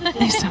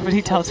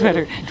 Somebody tell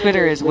Twitter.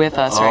 Twitter is with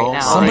us right now.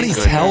 Somebody my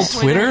tell goodness.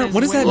 Twitter? What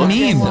does that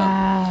mean?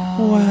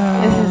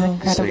 This is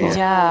incredible. So, yeah.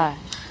 Yeah.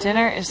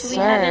 Dinner is Do we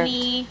have served.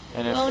 any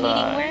And if,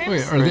 bone-eating worms?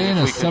 Wait, are they in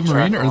a We could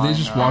submarine, track or are they on,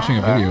 just watching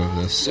a video of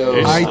this?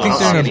 I think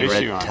they're in a-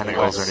 red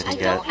tentacles or anything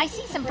yet. I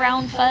see some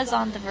brown fuzz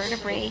on the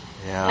vertebrae.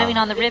 Yeah. I mean,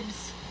 on the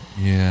ribs.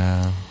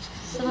 Yeah.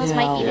 So those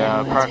might be Yeah,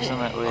 them.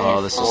 approximately.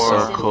 Oh, this is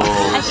so cool.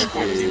 I think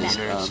that was them.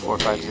 meters,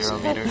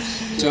 450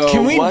 meters.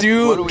 Can we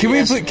do? Can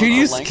we?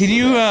 Can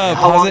you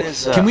pause it?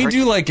 is, Can we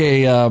do like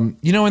a?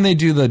 You know when they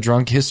do the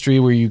drunk history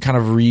where you kind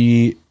of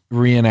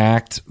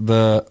reenact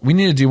the? We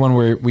need to do one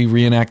where we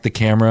reenact the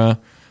camera,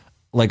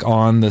 like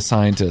on the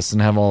scientists,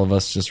 and have all of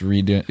us just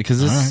redo it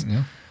because this. All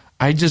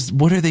right, yeah.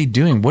 What are they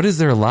doing? What is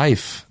their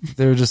life?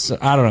 They're just,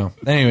 I don't know.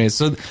 Anyway,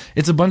 so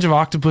it's a bunch of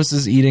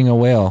octopuses eating a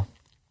whale.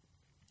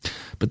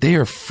 But they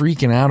are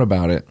freaking out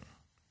about it.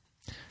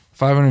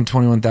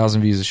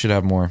 521,000 views. It should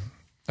have more.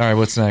 All right,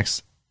 what's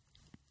next?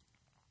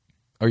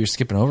 Oh, you're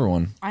skipping over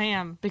one. I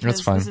am, because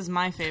That's fine. this is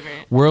my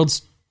favorite.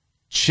 World's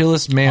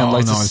chillest man Oh,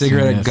 lights no, a I've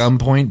cigarette seen at this.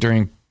 gunpoint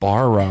during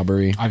bar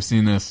robbery. I've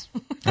seen this.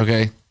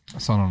 Okay. I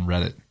saw it on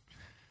Reddit.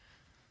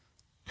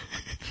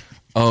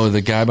 Oh,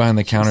 the guy behind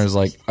the counter is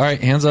like, all right,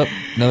 hands up.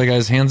 Another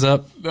guy's hands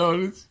up. No,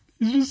 he's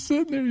just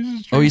sitting there. He's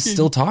just Oh, he's drinking.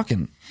 still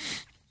talking.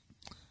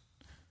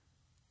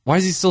 Why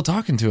is he still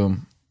talking to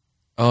him?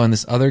 Oh, and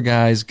this other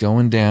guy's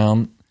going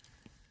down.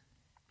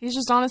 He's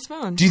just on his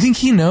phone. Do you think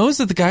he knows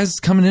that the guy's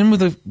coming in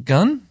with a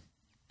gun?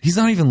 He's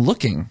not even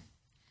looking.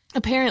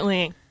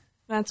 Apparently,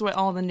 that's what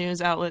all the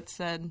news outlets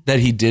said. That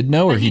he did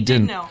know or That he he did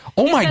didn't? know.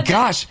 Oh He my said that-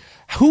 gosh.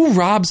 Who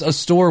robs a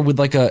store with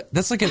like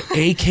that's like an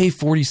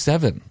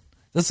AK-47.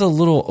 That's a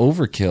little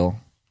overkill.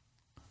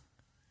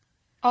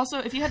 Also,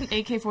 if you had an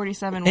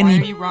AK-47, And why he-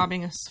 are you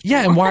robbing a store?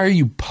 Yeah, and why are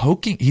you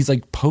poking? He's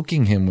like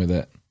poking him with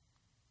it.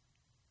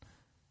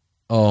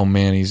 Oh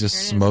man, he's just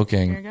Here it is.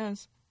 smoking. Here it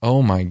goes.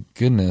 Oh my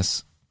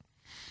goodness.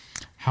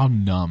 How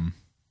numb.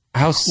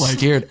 How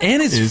scared.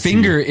 And his is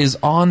finger is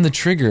on the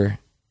trigger.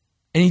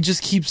 And he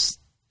just keeps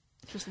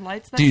Just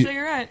lights that Dude,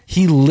 cigarette.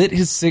 he lit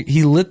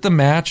he lit the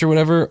match or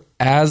whatever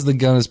as the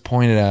gun is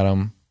pointed at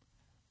him.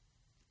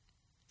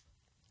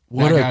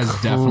 What That a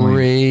guy's definitely-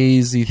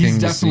 crazy thing He's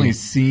to definitely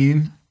see.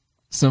 seen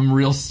some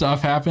real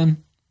stuff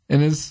happen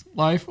in his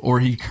life, or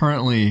he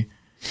currently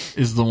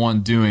is the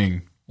one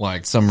doing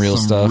like Some real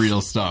stuff.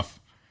 Real stuff.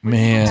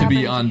 Man. To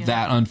be Happens, yeah.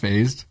 that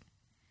unfazed.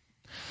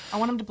 I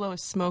want him to blow a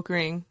smoke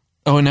ring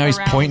Oh, and now he's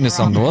Around pointing to the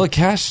something. rock. Well, the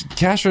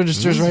cash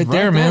register's It's right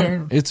there, right man.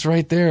 there. It's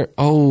right there.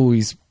 Oh,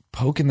 he's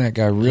poking that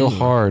guy real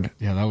hard.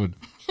 Yeah, that would.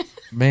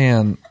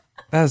 Man,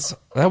 that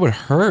would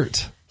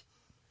hurt.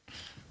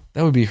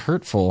 That would be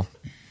hurtful.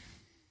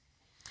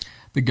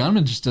 The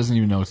gunman just doesn't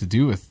even know what to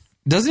do with.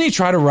 Doesn't he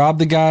try to rob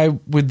the guy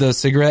with the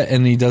cigarette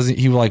and he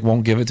like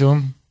won't give it to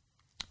him?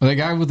 Well, that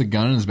guy with the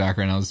gun in his back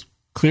right now is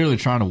clearly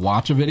trying to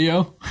watch a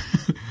video.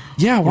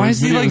 Yeah, why His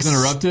is he video like was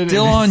interrupted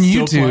still and on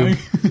he's still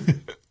YouTube?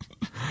 playing.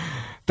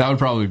 That would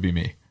probably be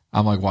me.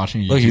 I'm like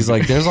watching YouTube. Look, he's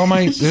like, there's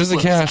the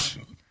cash.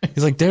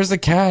 He's like, there's the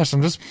cash.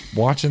 I'm just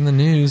watching the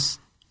news.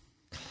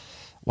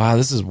 Wow,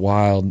 this is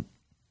wild.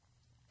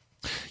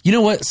 You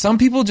know what? Some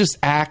people just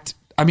act.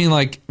 I mean,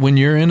 like when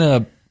you're in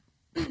a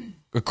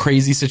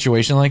crazy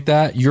situation like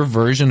that, your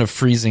version of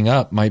freezing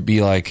up might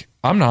be like,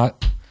 I'm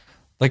not.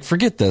 Like,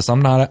 forget this.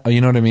 I'm not. You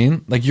know what I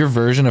mean? Like your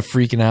version of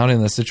freaking out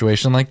in a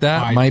situation like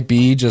that might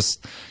be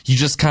just you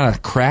just kind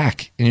of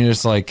crack and you're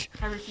just like,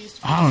 I refuse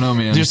to. I don't know,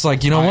 man. Just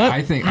like, you know what?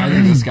 I think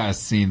this guy's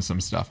seen some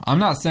stuff. I'm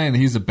not saying that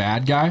he's a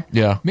bad guy.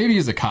 Yeah. Maybe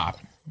he's a cop.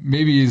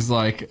 Maybe he's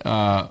like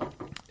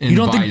in You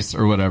don't think- Vice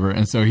or whatever,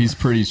 and so he's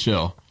pretty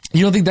chill.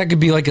 you don't think that could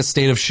be like a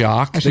state of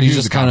shock Actually, that he's if he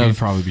was just a cop, kind he'd of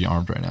probably be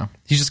armed right now.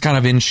 he's just kind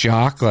of in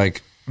shock.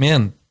 Like,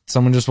 man,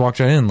 someone just walked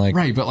right in. Like,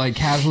 Right, but like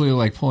casually,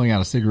 like pulling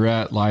out a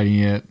cigarette, lighting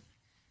it.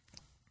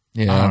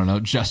 yeah, I don't know,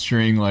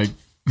 gesturing like.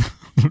 to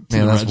man, the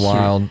that's register.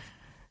 wild.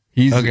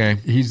 He's Okay.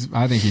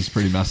 I think he's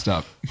pretty messed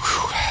up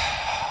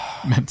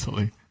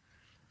mentally.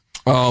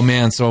 Oh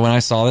man, so when I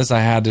saw this, I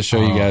had to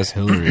show you guys.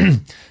 Hillary.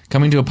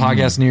 Coming to a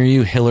podcast near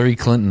you, Hillary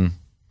Clinton.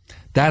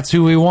 That's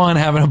who we want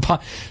having a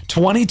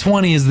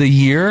 2020 is the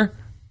year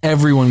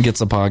everyone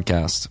gets a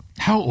podcast.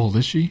 How old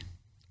is she?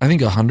 I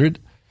think 100.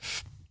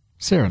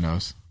 Sarah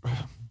knows.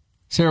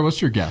 Sarah,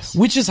 what's your guess?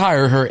 Which is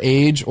higher, her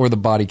age or the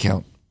body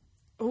count?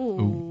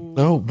 Ooh.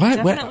 Oh, what?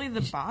 Definitely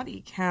the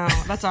body count.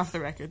 That's off the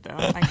record, though.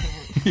 I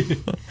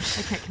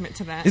can't commit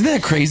to that. Isn't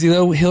that crazy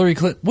though? Hillary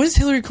Clinton. What is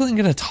Hillary Clinton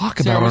going to talk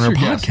Sarah, about on what's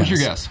her your podcast? guess? What's your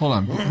guess? Hold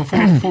on.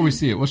 Before we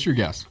see it, what's your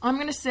guess? I'm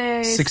going to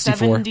say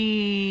 64.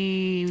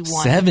 71.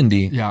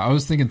 70. Yeah, I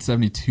was thinking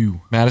 72.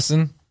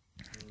 Madison?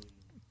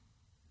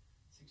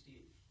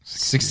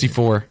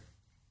 64.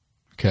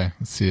 Okay,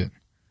 let's see it.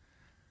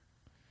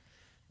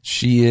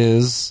 She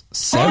is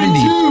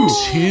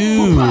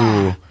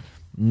 72.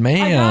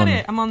 Man. I got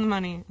it. I'm on the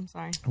money. I'm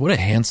sorry. What a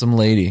handsome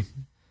lady.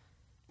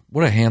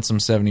 What a handsome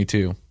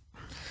 72.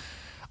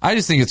 I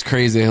just think it's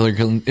crazy that Hillary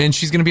Clinton, and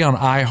she's going to be on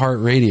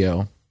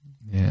iHeartRadio,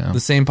 Yeah. the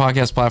same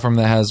podcast platform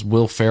that has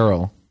Will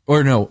Ferrell,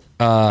 or no,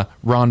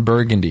 Ron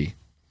Burgundy.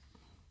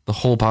 The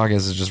whole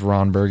podcast is just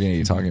Ron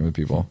Burgundy talking with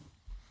people.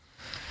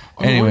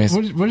 Anyways,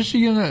 What is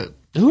she gonna?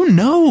 who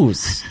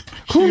knows?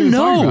 Who gonna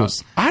talk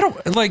knows? I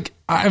don't like.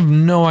 I have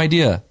no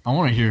idea. I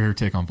want to hear her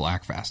take on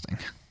black fasting.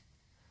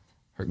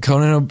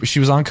 She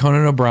was on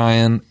Conan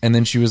O'Brien, and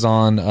then she was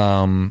on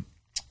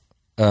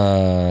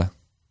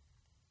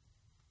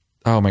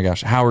oh my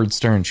gosh, Howard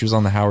Stern. She was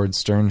on the Howard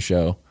Stern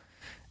show,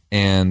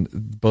 and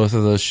both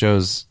of those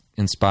shows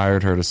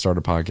inspired her to start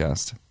a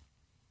podcast.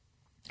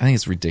 I think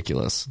it's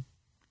ridiculous.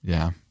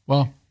 Yeah.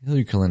 Well,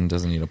 Hillary Clinton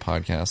doesn't need a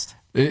podcast.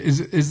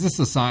 is this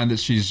a sign that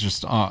she's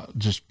just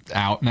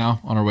out now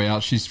on her way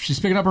out? She's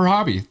picking up her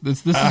hobby.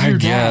 This is I your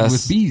dad guess.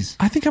 with bees.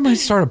 I think I might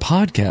start a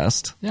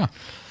podcast. Yeah.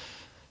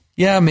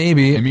 Yeah,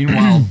 maybe. And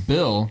meanwhile,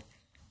 Bill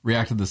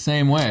reacted the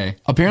same way.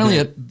 Apparently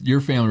that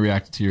your family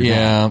reacted to your dad.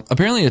 Yeah,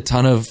 apparently a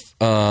ton of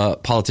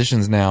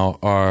politicians now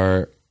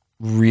are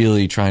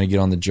really trying to get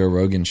on the Joe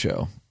Rogan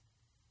show.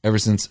 Ever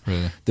since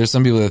there's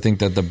some people that think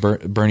that the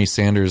Bernie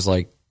Sanders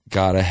like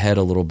got ahead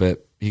a little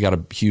bit. He got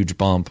a huge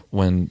bump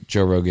when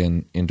Joe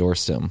Rogan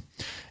endorsed him,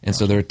 and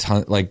so there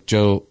are like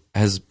Joe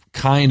has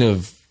kind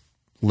of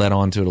led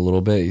on to it a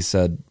little bit. He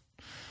said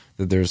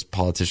that there's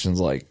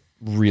politicians like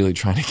really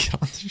trying to get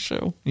on the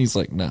show. He's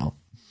like, no,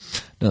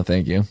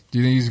 thank you. Do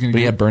you think he's going But to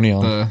he get had Bernie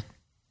on. the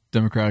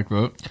Democratic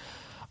vote?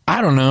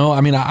 I don't know.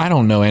 I mean, I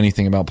don't know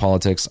anything about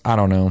politics. I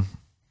don't know.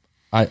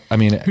 I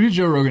mean, Who did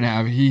Joe Rogan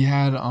have? He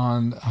had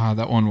on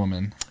that one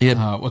woman. He had-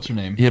 what's her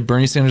name? he had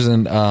Bernie Sanders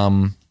and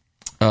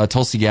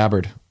Tulsi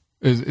Gabbard.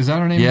 Is that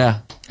her name?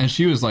 Yeah. And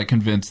she was like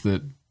convinced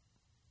that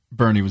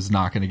Bernie was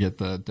not going to get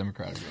the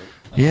Democratic vote.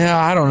 Yeah,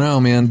 I don't know,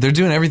 man. They're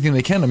doing everything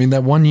they can. I mean,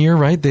 that one year,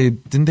 right? They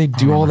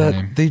do all remember her that.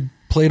 name. They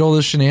played all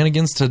those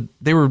shenanigans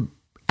they were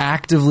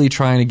actively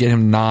trying to get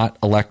him not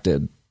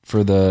elected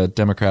for the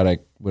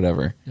Democratic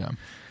whatever. Yeah.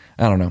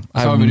 I don't know.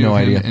 I saw a have video no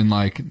of him idea. in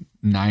like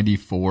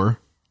 94,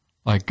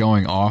 like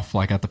going off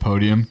like at the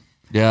podium,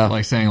 Yeah.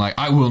 like saying like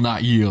I will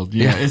not yield.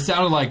 Yeah, it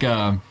sounded like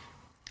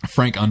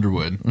Frank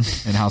Underwood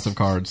in House of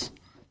Cards.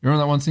 You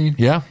remember that one scene?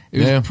 Yeah. It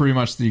was Yeah. pretty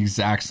much the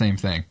exact same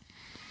thing.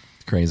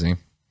 Crazy.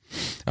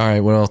 All right,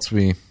 what else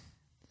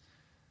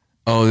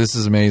Oh, this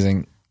is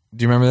amazing.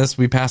 Do you remember this?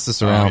 We passed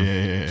this around. Oh,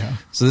 yeah.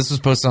 So this was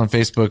posted on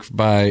Facebook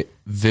by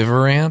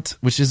Vivarant,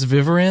 which is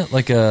Vivarant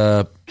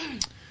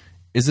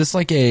is this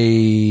like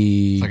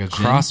a like a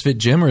gym? CrossFit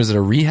gym or is it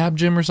a rehab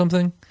gym or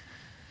something?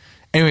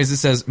 Anyways, it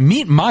says,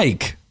 meet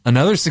Mike,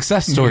 another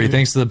success story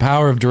thanks to the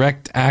power of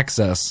direct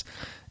access.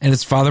 and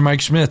it's Father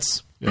Mike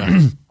Schmitz.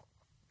 Yeah.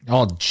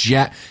 All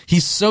jacked.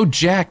 He's so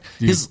jacked.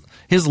 Dude.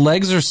 His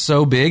legs are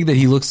so big that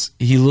he looks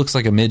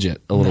like a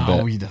midget a little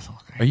No, bit. he doesn't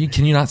look like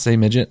Can you not say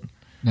midget?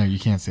 No, you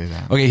can't say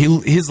that. Okay,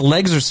 his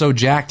legs are so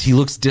jacked. He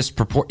looks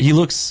He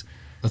looks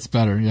That's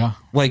better, yeah.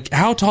 like,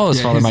 how tall is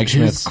Yeah, Father Mike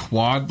his Schmitz?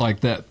 quad,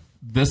 like that,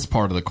 this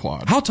part of the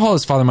quad. How tall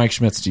is Father Mike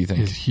Schmitz? Do you think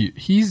Is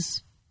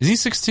he's is he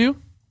 6'2"?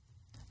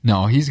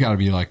 no, he's got to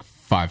be like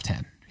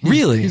 5'10".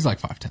 Really? He's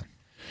like 5'10".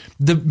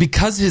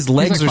 Because his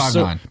legs like are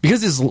so 5'9".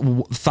 because his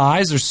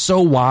thighs are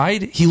so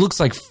wide, he looks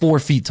like 4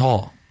 feet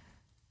tall.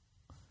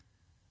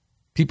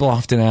 People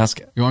often ask,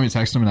 You want me to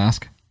text him and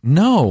ask?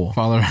 no,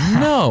 Father,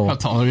 No. how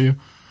tall are you?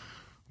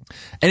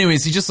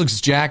 Anyways, he just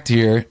looks jacked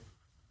here.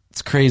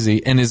 It's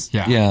crazy. And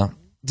Yeah.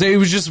 So it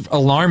was just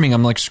alarming.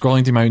 I'm like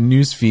scrolling through my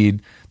news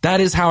feed. That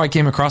is how I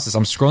came across this.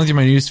 I'm scrolling through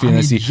my news feed and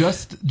I see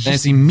just I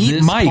see Meet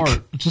this Mike.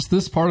 part, just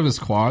this part of his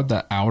quad,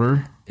 that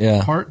outer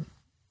Yeah. part,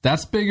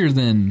 that's bigger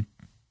than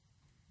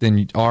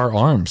Then our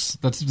arms,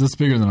 that's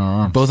bigger than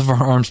our arms. both of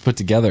our arms put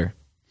together.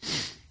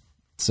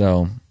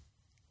 So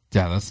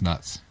Yeah, that's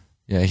nuts.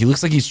 yeah, he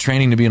looks like he's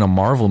training to be in a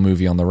Marvel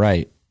movie on the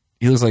right.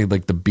 He looks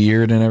like the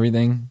beard and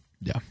everything.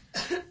 Yeah.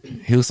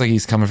 He looks like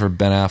he's coming for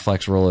Ben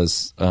Affleck's role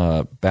as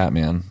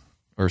Batman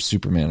or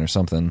Superman or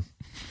something.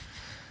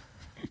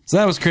 So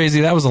that was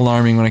crazy. That was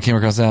alarming when I came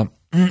across that.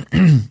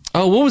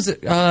 Oh, what was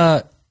it?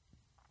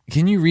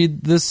 Can you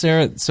read this,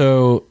 Sarah?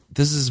 So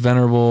this is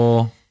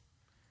Venerable.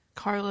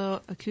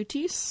 Carlo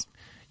Acutis.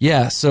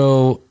 Yeah.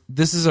 So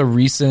this is a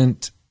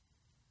recent.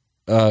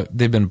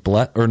 They've been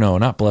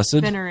not blessed.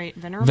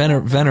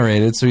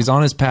 Venerated. So he's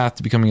on his path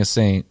to becoming a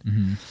saint.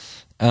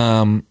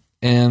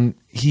 And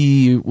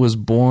he was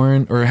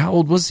born, or how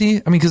old was he?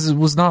 I mean, because it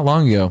was not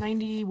long ago.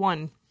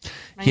 91.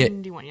 He-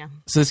 91, yeah.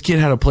 So this kid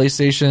had a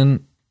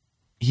PlayStation.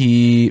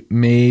 He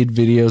made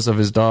videos of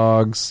his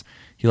dogs.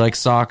 He likes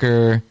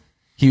soccer.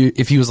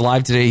 If he was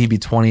alive today, he'd be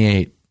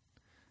 28.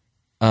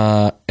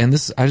 And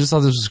this, I just thought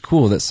this was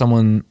cool that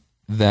someone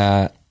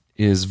that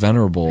is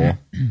venerable,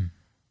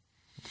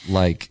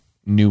 like,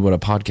 knew what a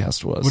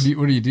podcast was. What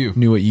do you do?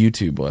 Knew what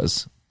YouTube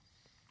was.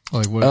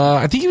 Like what?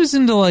 I think he was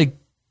into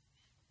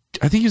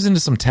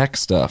some tech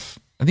stuff.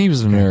 I think he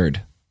was a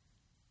nerd.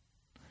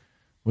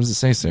 What does it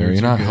say, Sarah? Nerds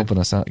You're are not good. helping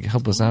us out.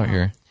 Help us out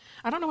here.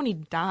 I don't know when he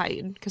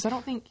died because I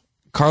don't think.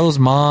 Carlo's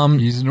mom.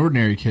 He's an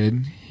ordinary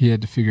kid. He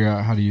had to figure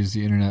out how to use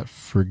the internet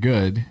for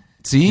good.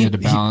 See, He had to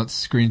balance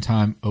screen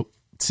time.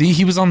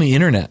 he was on the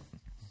internet.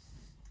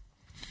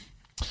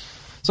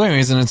 So,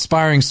 anyways, an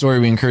inspiring story.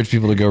 We encourage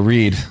people to go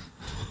read.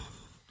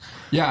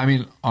 Yeah, I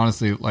mean,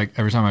 honestly, like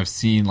every time I've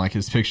seen like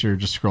his picture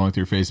just scrolling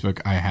through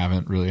Facebook, I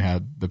haven't really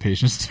had the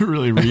patience to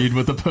really read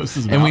what the post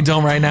is about. And we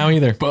don't right now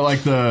either. But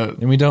like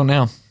And we don't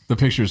now. the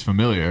picture is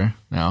familiar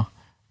now.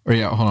 Or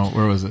yeah, hold on,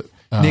 where was it?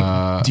 Nick,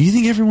 do you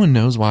think everyone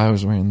knows why I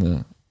was wearing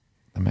the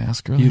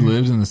mask earlier? He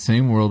lives in the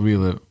same world we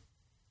live.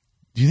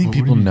 Do you think What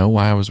people do you- know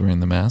why I was wearing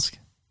the mask?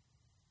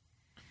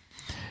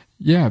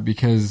 Yeah,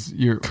 because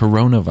you're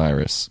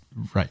Coronavirus.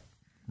 right.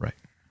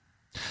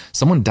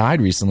 Someone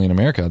died recently in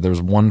America. There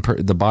was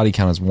the body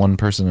count is one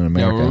person in Yeah,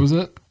 America. where was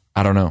it?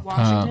 I don't know.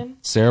 Washington?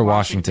 Sarah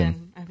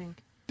Washington. I think.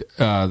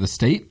 The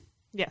state?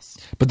 Yes.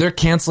 But they're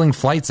canceling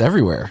flights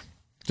everywhere.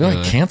 They're like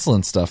Really?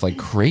 canceling stuff like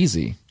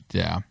crazy.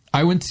 Yeah.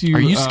 I went to Are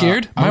you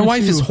scared? I My went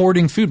wife to- is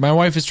hoarding food. My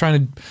wife is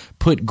trying to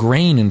put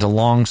grain into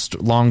long,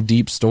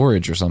 deep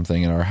storage or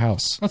something in our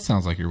house. That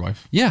sounds like your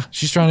wife. Yeah,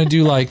 she's trying to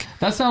do like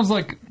That sounds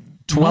like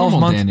 12 normal,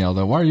 months- Danielle,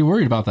 though. Why are you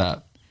worried about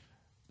that?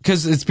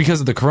 because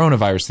of the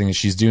coronavirus thing that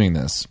she's doing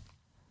this.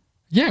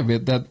 Yeah,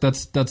 but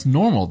that's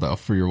normal though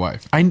for your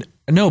wife. I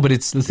know, but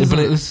it's This isn't-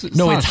 it's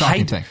no, not a it's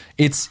shocking height. thing.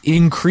 It's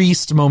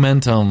increased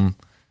momentum.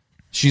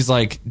 She's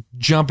like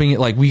jumping.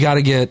 Like we got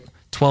to get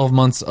 12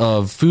 months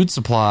of food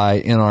supply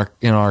in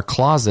our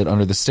closet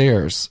under the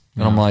stairs,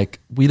 and I'm like,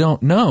 we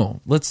don't know.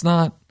 Let's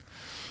not.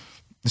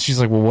 She's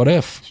like, well, what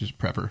if? She's a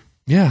prepper.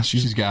 Yeah,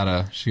 She's got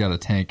a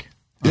tank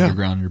Yeah.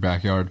 underground in your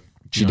backyard.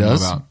 She You don't know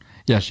does? about.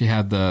 Yeah, she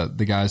had the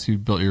guys who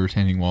built your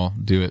retaining wall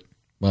do it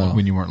Wow.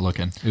 when you weren't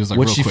looking. It was like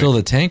What'd real she quick. fill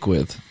the tank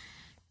with?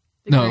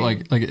 No,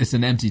 grain. like it's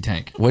an empty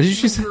tank. What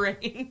did you say?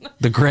 Rain.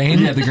 The grain?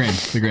 Yeah, the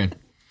grain.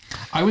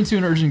 I went to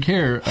an urgent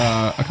care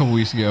a couple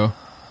weeks ago.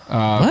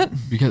 What?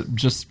 Because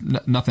just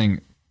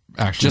nothing.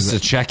 Actually, Just to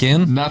check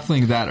in?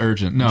 Nothing that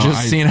urgent. No,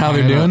 Just seeing how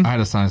they're had doing? I had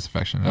a sinus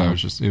infection. Oh.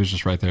 It was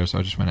just right there, so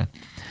I just went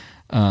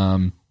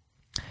in.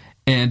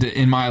 And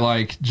in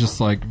my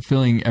just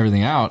filling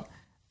everything out,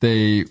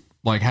 they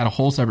had a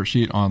whole separate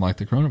sheet on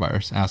the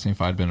coronavirus, asking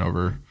if I'd been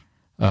over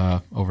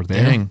there.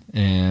 Dang.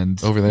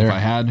 And Over there. if I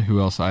had, who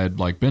else I had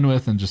been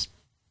with, and just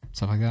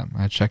stuff like that.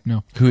 I had checked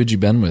no. Who had you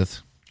been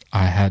with?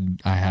 I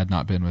had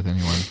not been with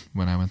anyone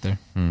when I went there.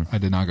 I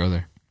did not go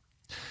there.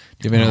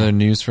 Do you have any other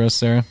news for us,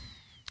 Sarah?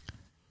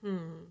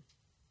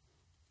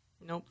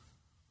 Nope.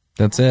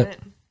 That's it.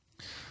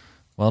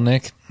 Well,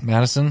 Nick,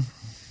 Madison.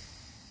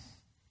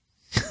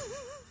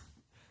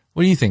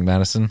 What do you think,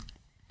 Madison?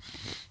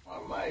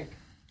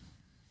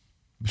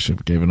 We should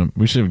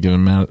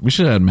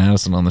have had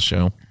Madison on the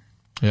show.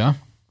 Yeah,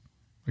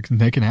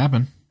 they can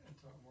happen.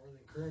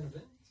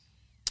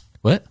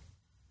 What?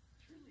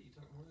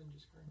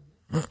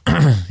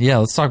 Yeah,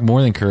 let's talk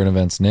more than current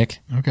events, Nick.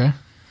 Okay.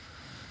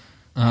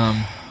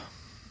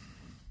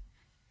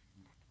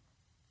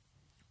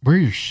 Where are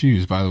your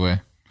shoes, by the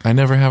way? I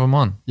never have them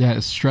on. Yeah,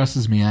 it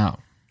stresses me out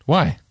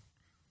Why?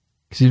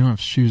 because you don't have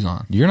shoes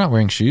on. You're not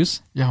wearing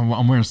shoes? Yeah,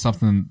 I'm wearing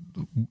something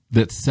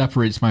that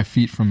separates my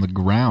feet from the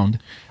ground.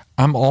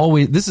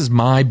 This is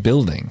my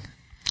building.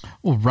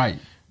 Well, right.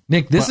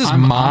 Nick, this But is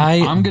I'm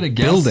gonna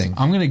guess, building.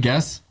 I'm gonna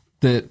guess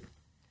that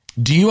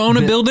Do you own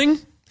a building?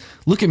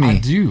 Look at me. I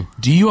do.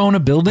 Do you own a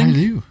building? I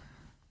do.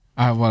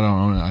 I don't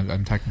own it.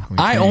 I'm technically.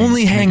 I paying-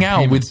 only hang making out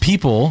payments. with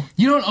people.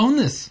 You don't own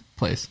this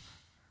place.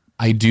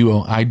 I do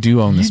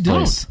own this You don't.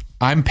 place.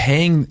 I am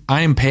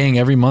paying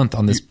every month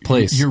on this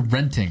place. You're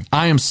renting.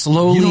 I am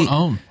slowly, You don't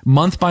own.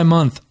 month by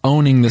month,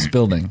 owning this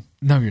building.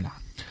 No, you're not.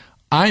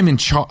 I am in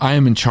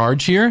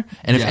charge here,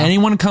 and if Yeah.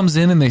 anyone comes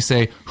in and they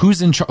say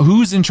who's in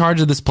charge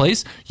of this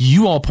place,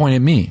 you all point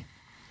at me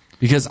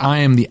because I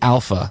am the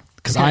alpha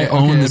because I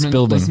own this Edmund,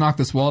 building. Let's knock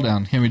this wall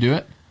down. Can we do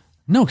it?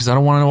 No, because I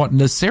don't want to know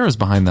what Sarah's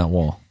behind that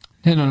wall.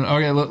 No.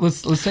 Okay,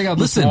 let's take out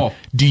this Listen, wall.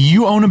 do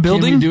you own a Can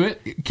building? we do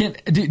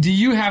it? Do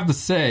you have the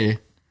say?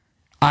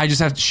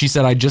 She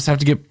said I just have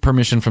to get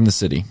permission from the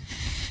city.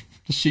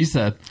 She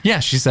said. Yeah,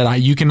 she said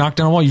you can knock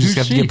down a wall. You just Who's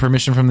have to she? get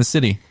permission from the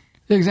city.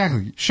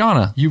 Exactly.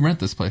 Shauna. You rent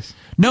this place.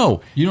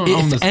 No, You don't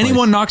own if this anyone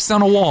place. knocks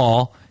down a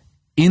wall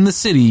in the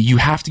city, you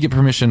have to get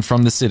permission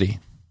from the city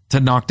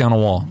to knock down a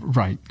wall.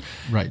 Right.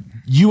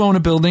 You own a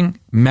building.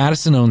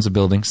 Madison owns a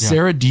building.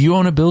 Sarah, do you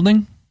own a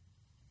building?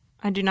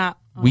 I do not.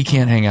 We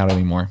can't hang out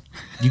anymore.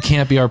 You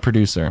can't be our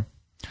producer.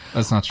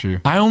 That's not true.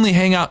 I only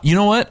hang out. You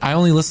know what? I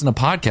only listen to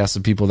podcasts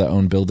of people that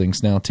own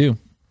buildings now, too.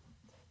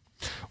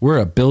 We're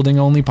a building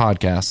only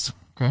podcast.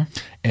 Okay.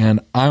 And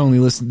I only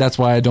listen. That's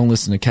why I don't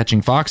listen to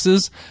Catching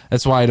Foxes.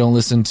 That's why I don't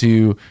listen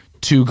to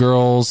Two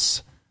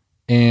Girls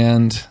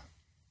and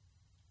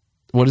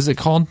what is it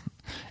called?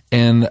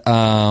 And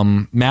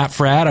Matt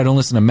Fradd. I don't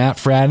listen to Matt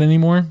Fradd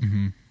anymore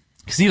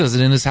because he does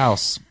it in his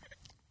house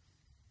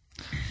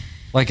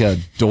like a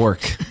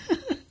dork,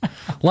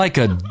 like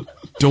a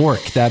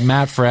dork. That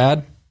Matt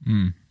Fradd.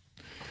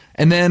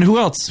 And then who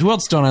else? Who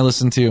else don't I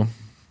listen to?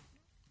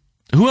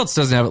 Who else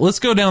doesn't have it? Let's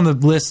go down the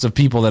list of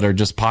people that are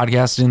just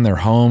podcasting in their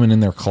home and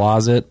in their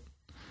closet.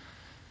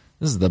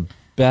 This is the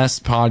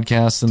best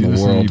podcast in Do you the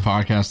listen to any world.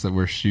 podcasts that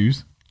wear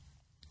shoes?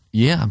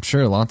 Yeah, I'm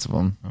sure lots of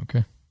them.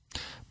 Okay.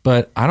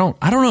 But I don't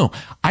know.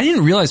 I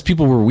didn't realize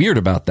people were weird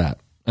about that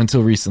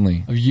until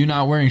recently. Of you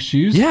not wearing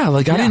shoes? Yeah,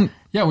 like I didn't.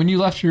 Yeah, when you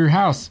left your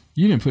house,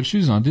 you didn't put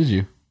shoes on, did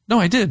you? No,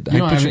 I did. You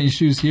don't put have your- any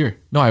shoes here.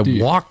 No, I do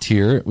you? walked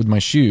here with my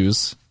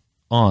shoes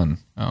on.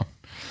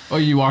 Oh,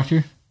 you walked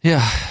here? Yeah,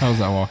 How was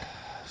that walk?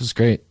 it was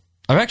great.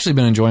 I've actually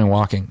been enjoying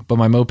walking, but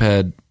my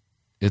moped,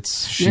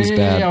 she's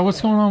bad. Yeah.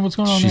 What's going on?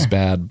 She's there?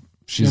 bad.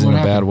 She's Yeah, in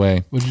what a bad happened?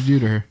 way. What'd you do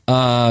to her?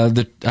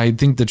 I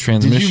think the Did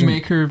transmission. you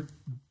make her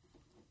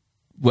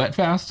wet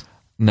fast?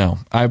 No,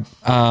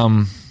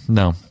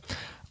 no.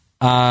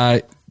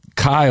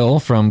 Kyle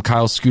from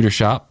Kyle's Scooter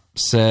Shop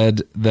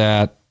said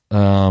that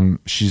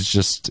she's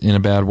just in a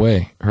bad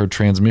way. Her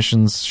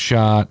transmission's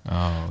shot.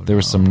 Oh, there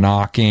was some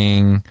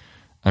knocking.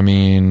 I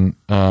mean,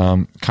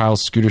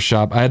 Kyle's Scooter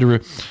Shop. I had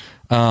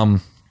to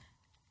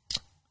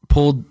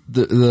pull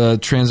the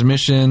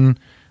transmission.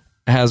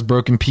 Has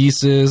broken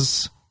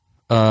pieces.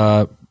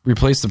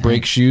 Replaced the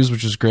brake shoes,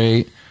 which was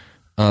great.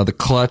 The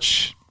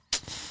clutch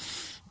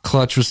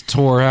was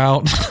tore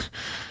out.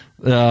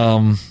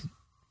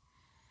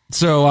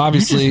 So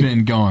obviously, You've just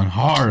been going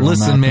hard. on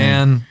listen, that thing.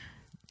 man.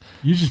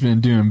 You've just been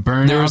doing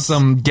burnouts. There were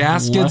some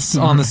gaskets left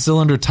and on the right.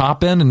 cylinder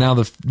top end, and now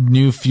the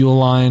new fuel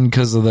line,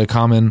 because of the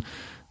common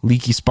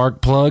leaky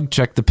spark plug,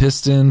 check the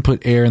piston,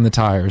 put air in the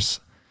tires.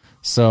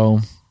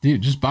 So,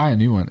 Dude, just buy a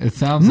new one. It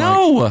sounds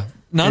no,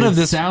 none it of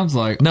this. sounds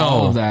like No.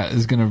 all of that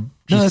is gonna.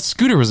 No, that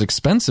scooter was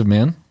expensive,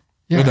 man.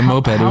 Or the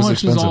moped, How it was much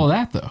expensive. is all of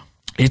that though?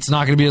 It's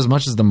not going to be as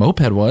much as the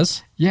moped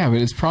was. Yeah,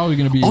 but it's probably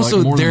going to be Also,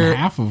 like more they're than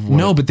half of what.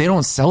 no, but they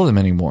don't sell them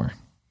anymore.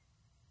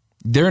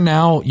 They're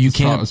now you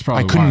can't. it's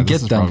probably I couldn't why. get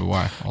This is them. probably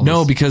why. All No,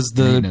 this because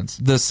maintenance.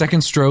 the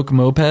second stroke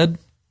moped,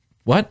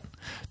 what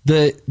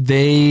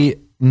they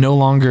no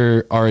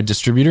longer are a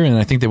distributor, and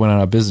I think they went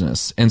out of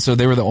business. And so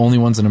they were the only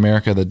ones in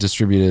America that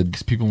distributed.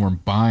 people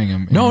weren't buying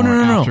them. No.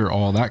 After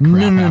all that crap.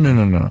 No.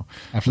 happened.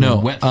 After no.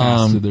 they wet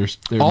fasted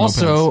their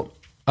also,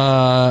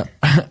 mopeds.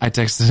 I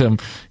texted him.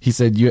 He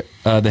said,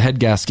 "The head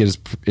gasket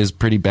is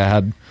pretty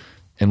bad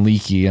and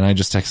leaky," and I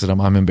just texted him,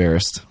 "I'm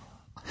embarrassed."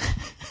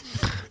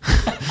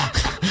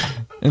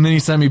 And then he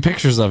sent me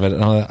pictures of it,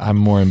 and I'm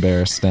more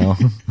embarrassed now.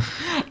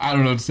 I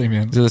don't know what to say,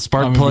 man. The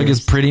spark I'm plug is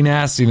embarrassed. pretty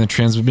nasty, and the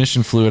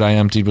transmission fluid I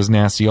emptied was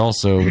nasty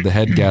also. The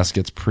head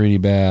gasket's pretty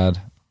bad.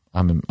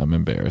 I'm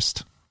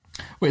embarrassed.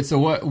 Wait, so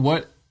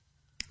what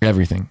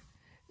Everything.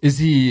 is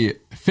he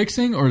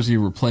fixing or is he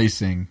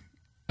replacing?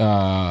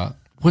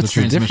 What's the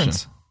transmission?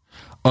 difference?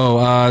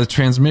 Oh, the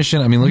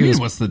transmission. I mean, look at this.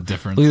 What's the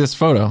difference? Look at this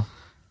photo.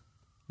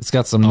 It's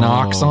got some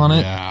knocks on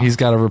it. yeah. He's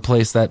got to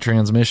replace that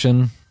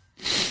transmission.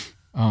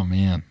 Oh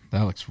man,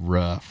 that looks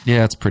rough.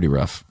 Yeah, it's pretty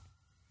rough.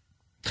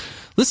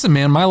 Listen,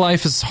 man, my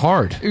life is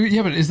hard.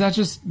 Yeah, but is that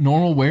just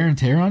normal wear and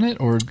tear on it,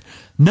 or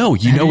No,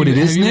 you know what it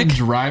is, have you been Nick?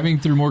 driving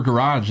through more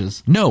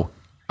garages. No,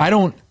 I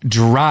don't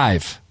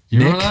drive. You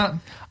Nick. remember that?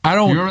 I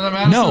don't. You remember that,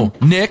 Madison?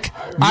 No, Nick,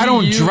 I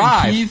don't You and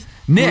drive. Keith,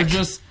 Nick,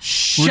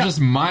 we're just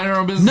minding our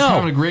own business, No.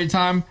 having a great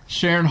time,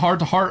 sharing heart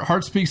to heart.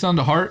 Heart speaks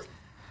unto heart,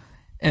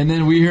 and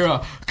then we hear a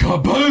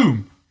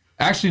kaboom.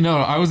 Actually, no,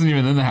 I wasn't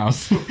even in the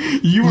house.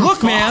 You were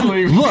Look, man,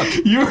 following.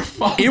 look. You were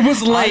following. It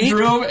was late. I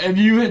drove, and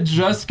you had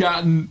just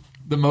gotten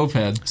the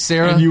moped.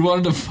 Sarah, and you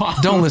wanted to follow.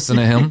 Don't listen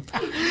to him.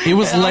 It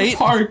was And late. I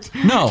parked.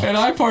 No. And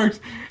I parked.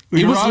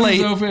 The It was garage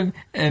late. Open,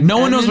 and No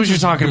one and knows then what you're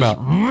just talking goes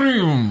about.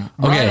 vroom,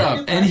 Okay. Right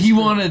up. And he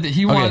wanted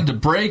Okay. to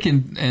brake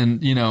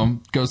and you know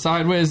go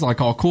sideways like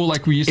all cool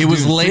like we used to. It do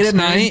was in late sixth at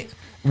grade. night.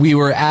 We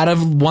were out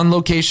of one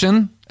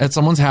location at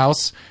someone's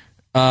house,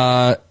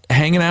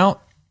 hanging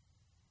out,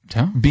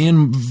 Yeah.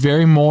 being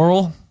very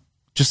moral.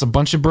 Just a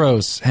bunch of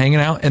bros hanging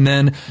out. And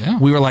then Yeah.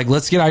 we were like,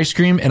 let's get ice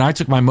cream. And I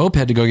took my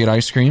moped to go get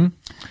ice cream.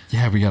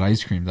 Yeah, we got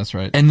ice cream. That's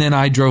right. And then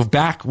I drove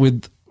back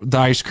with the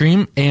ice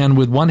cream, and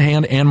with one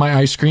hand and my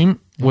ice cream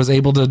was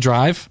able to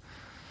drive.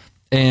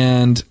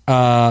 And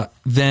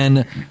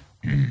then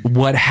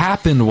what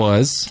happened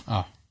was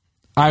Oh.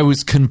 I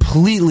was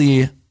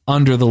completely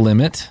under the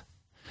limit.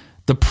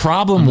 The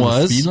problem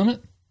was speed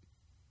limit.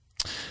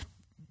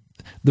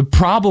 the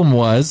problem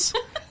was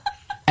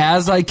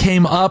as I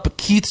came up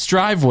Keith's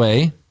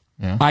driveway,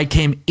 Yeah. I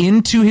came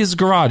into his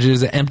garage. It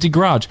is an empty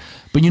garage.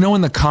 But you know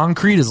when the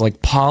concrete is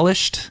like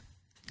polished?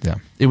 Yeah.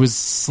 It was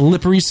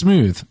slippery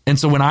smooth. And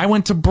so when I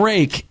went to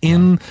brake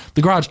in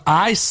the garage,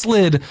 I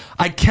slid.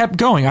 I kept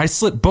going. I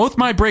slid. Both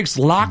my brakes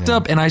locked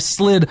up, and I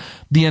slid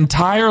the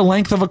entire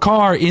length of a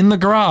car in the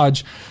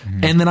garage.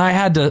 And then I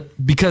had to,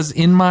 because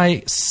in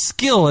my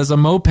skill as a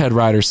moped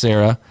rider,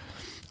 Sarah,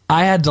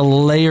 I had to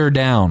layer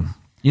down.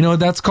 You know what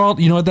that's called?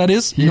 You know what that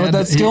is? You know what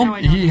that's skill?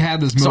 He had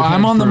this moped So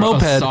I'm on the for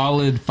moped. a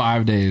solid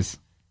 5 days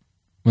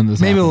when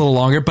this Maybe a happened. little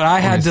longer, but I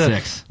had to.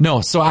 6.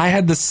 No, so I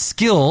had the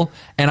skill,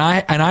 and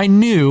I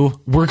knew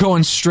we're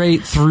going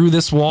straight through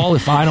this wall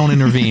if I don't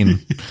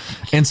intervene.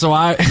 And so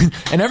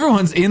and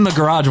everyone's in the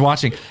garage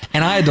watching,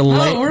 and I had to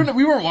lay. No,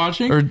 we weren't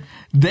watching. Or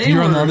They you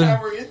were were on the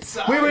other.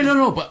 Wait,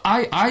 no. But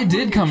I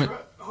did come in.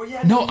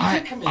 No,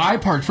 I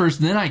parked first,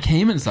 then I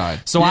came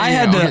inside. So Yeah, I yeah,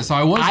 had to. okay,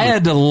 so I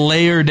had to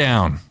layer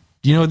down.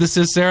 Do you know what this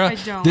is, Sarah? I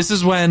don't. This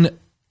is when,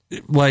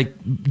 like,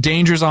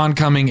 danger's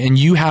oncoming, and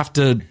you have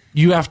to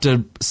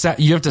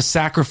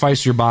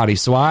sacrifice your body.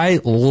 So I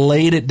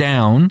laid it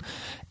down,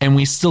 and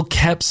we still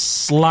kept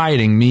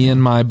sliding, me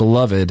and my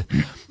beloved,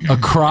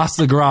 across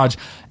the garage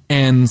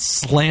and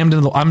slammed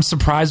into the. I'm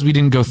surprised we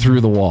didn't go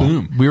through the wall.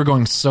 Boom. We were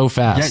going so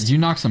fast. Yeah, you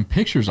knocked some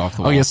pictures off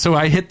the wall. Oh yeah, so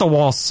I hit the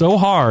wall so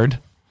hard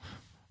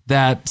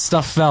that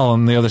stuff fell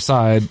on the other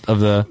side of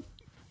the.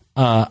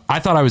 I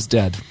thought I was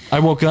dead. I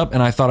woke up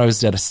and I thought I was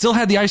dead. I still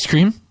had the ice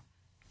cream.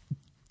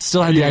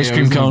 Still had the ice it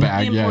cream was in a cone.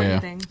 bag. The Yeah, important yeah.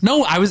 things.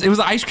 No, it was an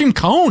ice cream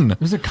cone. It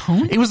was a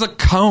cone? It was a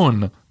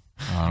cone.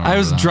 I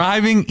was that.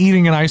 driving,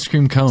 eating an ice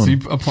cream cone. So you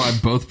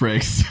applied both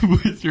brakes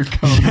with your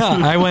cone.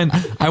 Yeah, I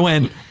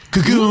went,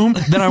 cagoom.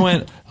 Then I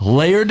went,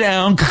 layer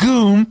down,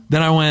 cagoom.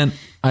 Then I went,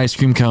 ice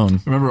cream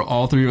cone. Remember,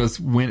 all three of us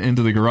went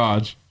into the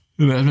garage.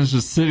 And Edmund's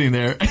just sitting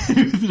there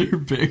with your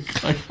big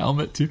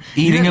helmet too.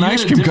 Eating an You had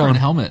ice a cream different cone.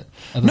 helmet.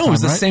 At the No, it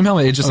was time, the right? same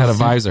helmet. It just had a the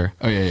same- visor.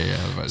 Oh yeah.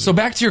 The visor. So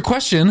back to your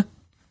question.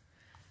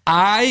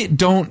 I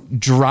don't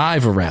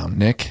drive around,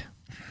 Nick.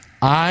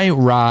 I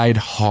ride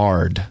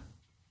hard.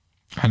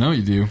 I know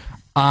you do.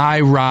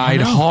 I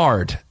ride I know.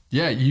 hard.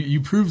 Yeah,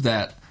 you proved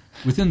that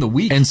within the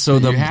week. And so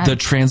that you had. the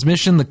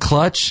transmission, the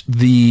clutch,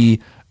 the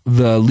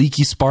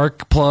leaky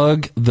spark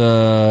plug,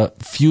 the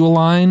fuel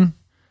line,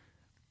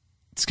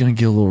 it's going to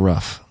get a little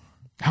rough.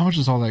 How much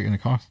is all that going to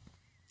cost?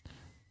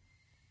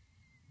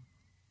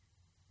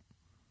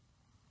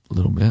 A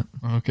little bit.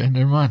 Okay,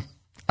 never mind.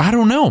 I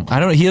don't know.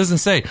 He doesn't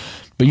say.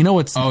 But you know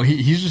what's Oh,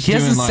 he's just He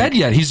doing hasn't like said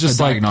yet. He's just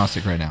a like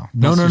diagnostic right now.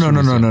 No. That's just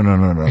what he said.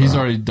 No. He's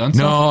already done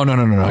stuff?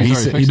 No. He's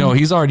already fixing it?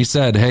 He's already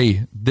said,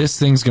 "Hey, this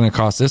thing's going to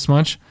cost this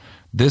much.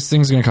 This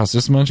thing's going to cost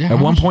this much." Yeah, At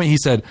how one much? point, he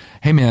said,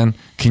 "Hey, man,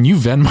 can you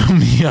Venmo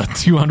me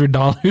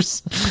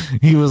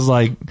 $200?" He was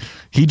like,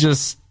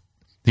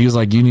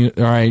 "You need.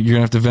 All right, you're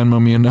gonna have to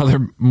Venmo me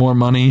more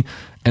money."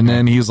 And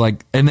then he was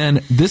like, and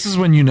then this is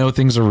when you know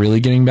things are really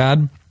getting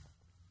bad.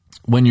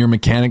 When your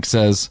mechanic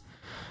says,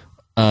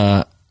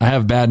 "I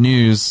have bad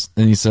news,"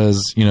 and he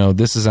says,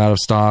 "This is out of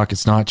stock.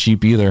 It's not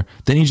cheap either."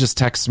 Then he just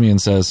texts me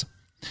and says,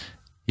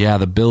 "Yeah,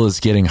 the bill is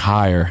getting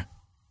higher."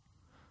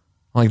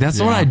 I'm like, that's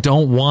what Yeah. I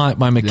don't want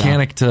my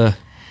mechanic to.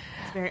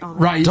 It's very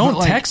honorable. Right. Don't but,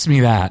 like, text me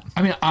that.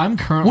 I mean, I'm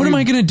currently. What am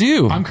I going to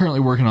do? I'm currently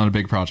working on a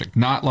big project,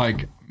 not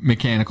like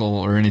mechanical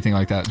or anything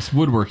like that. It's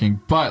woodworking,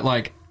 but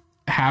like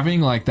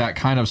having like that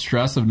kind of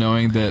stress of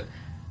knowing that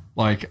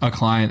like a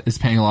client is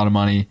paying a lot of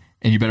money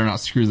and you better not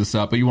screw this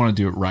up, but you want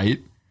to do it right.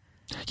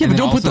 Yeah, And but then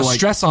don't put also, the like-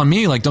 stress on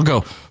me. Like, don't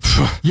go,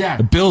 Yeah.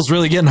 the bill's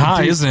really getting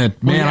high, Dude, isn't it?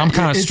 well, Man, yeah, I'm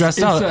kind of it's- stressed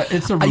it's out.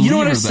 It's a You know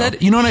what I reliever, said? though.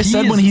 You know what I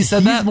said when he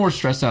said that? He's more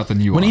stressed out than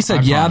you When are. he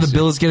said, I "Yeah, the promise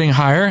bill you. is getting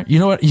higher," you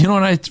know what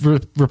I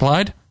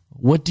replied?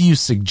 What do you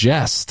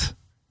suggest?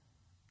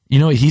 You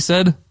know what he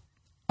said?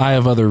 I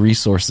have other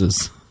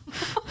resources.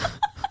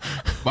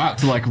 Wow,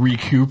 to like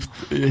recoup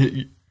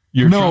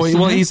your No, trust in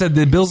well, him? he said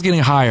the bill's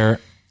getting higher,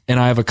 and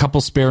I have a couple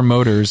spare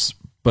motors,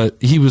 but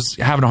he was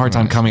having a hard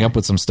time coming up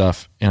with some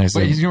stuff. And I said,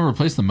 Wait, he's going to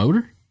replace the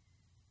motor?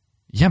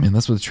 yeah, man,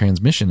 that's what the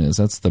transmission is.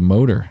 That's the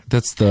motor.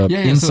 That's the Yeah,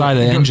 inside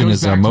of the engine goes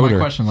is back a to my motor.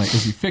 question, like,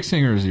 is he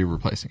fixing or is he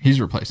replacing?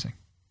 He's replacing.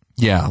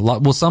 Yeah.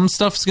 Well, some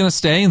stuff's going to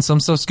stay and some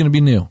stuff's going to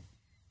be new.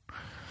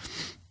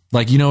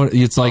 Like, you know,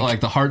 it's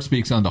Like the heart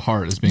speaks unto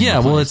heart is being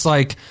replaced. well, it's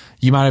like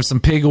you might have some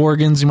pig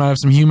organs, you might have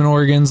some human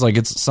organs. Like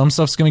it's some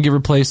stuff's going to get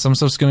replaced, some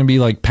stuff's going to be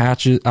like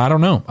patches. I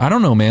don't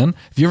know, man.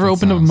 Have you ever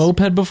opened a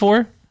moped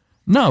before?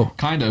 No.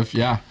 Kind of,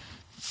 yeah.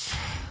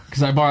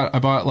 Because I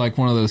bought like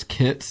one of those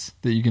kits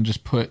that you can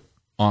just put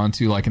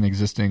onto like an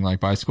existing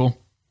like bicycle.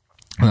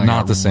 And I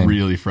Not got the same.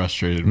 Really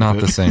frustrated. Not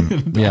with the it.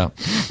 same. Yeah.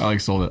 I like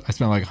sold it. I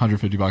spent like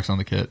 $150 on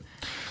the kit.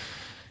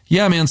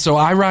 Yeah, man. So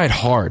I ride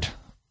hard.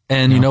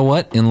 And you know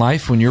what? In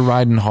life, when you're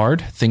riding hard,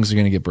 things are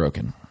going to get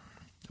broken.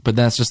 But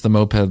that's just the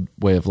moped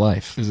way of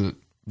life. Is it?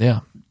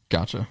 Yeah.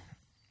 Gotcha.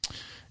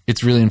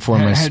 It's really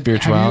informed my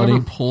spirituality. Have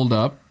you ever pulled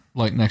up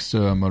like next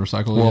to a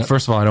motorcycle? Well, yet?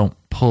 first of all, I don't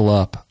pull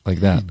up like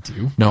that. You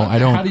do? No, I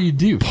don't. How do you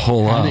do?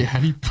 Pull How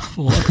up? do you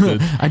pull up?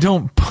 Then? I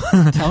don't.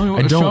 Tell me.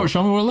 I don't.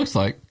 Show me what it looks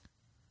like.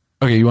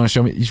 Okay, you want to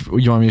show me?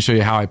 You want me to show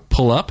you how I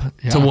pull up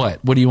to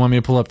what? What do you want me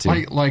to pull up to?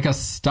 Like a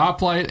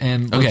stoplight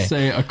and Okay. let's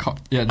say a car.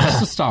 Yeah,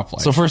 just a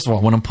stoplight. So first of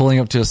all, when I'm pulling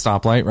up to a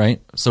stoplight,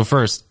 right? So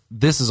first,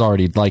 this is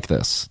already like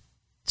this.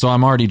 So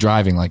I'm already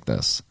driving like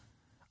this.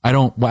 I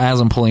don't, as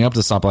I'm pulling up to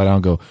the stoplight, I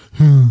don't go,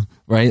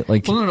 right?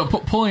 Like, well, no.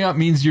 Pulling up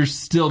means you're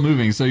still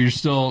moving, so you're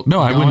still. no,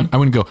 I going?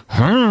 wouldn't go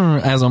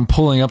as I'm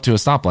pulling up to a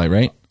stoplight,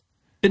 right?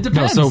 It No,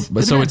 depends. so It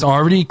it's depends.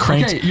 already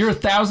cranked. Okay, you're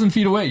 1,000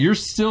 feet away. You're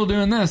still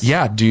doing this.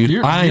 Yeah, dude,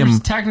 You're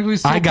technically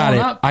still I got pulling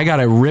it. up. I got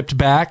it ripped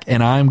back,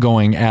 and I'm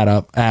going at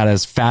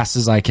as fast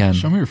as I can.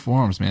 Show me your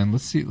forearms, man.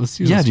 Let's see. Yeah, those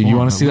dude, you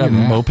want to forearms. see Look that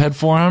at moped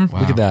forearm? Wow.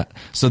 Look at that.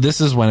 So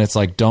this is when it's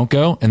like, don't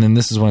go. And then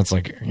this is when it's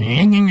like,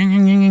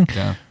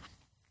 Yeah.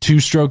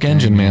 2-stroke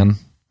engine, man.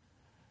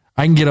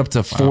 I can get up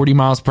to 40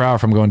 miles per hour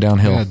if I'm going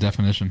downhill. Yeah,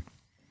 definition.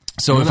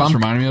 So You know if what that's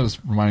I'm, reminding me of,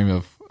 it's reminding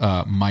me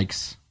of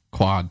Mike's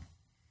quad.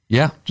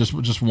 yeah,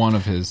 Just one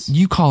of his.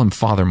 you call him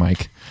Father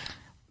Mike.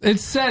 It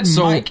said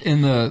So- Mike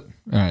in the.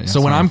 All right,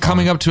 So when I'm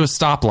coming up to a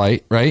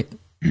stoplight, right?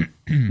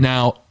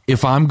 Now,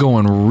 if I'm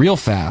going real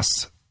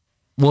fast,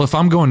 well, if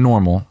I'm going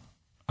normal,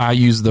 I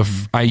use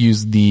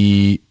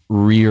the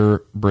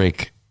rear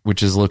brake,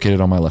 which is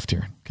located on my left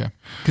ear. okay,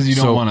 because you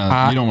So don't want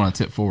I- to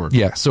tip forward.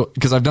 Yeah, so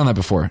because I've done that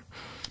before.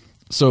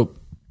 So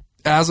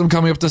as I'm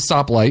coming up to the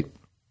stoplight,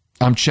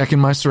 I'm checking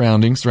my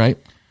surroundings, right?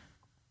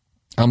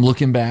 I'm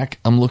looking back,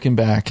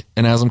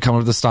 and as I'm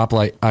coming up to the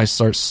stoplight, I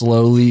start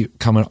slowly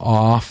coming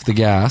off the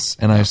gas,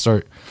 and I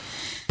start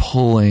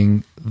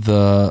pulling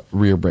the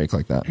rear brake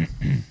like that.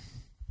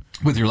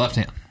 With your left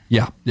hand.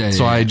 Yeah. Yeah,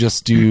 So yeah. I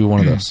just do one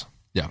of those.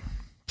 Yeah.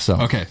 So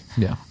Okay.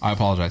 Yeah. I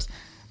apologize.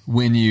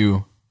 When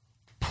you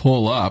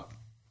pull up,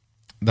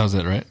 that was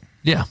it, right?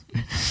 Yeah.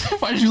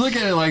 Why did you look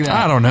at it like that?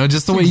 I don't know,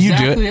 just the That's way you do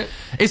exactly it.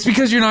 It's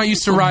because you're not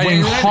used to the way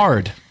riding that-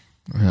 hard.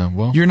 Yeah,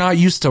 well, You're not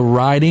used to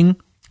riding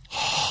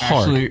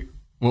hard. actually,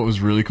 what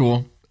was really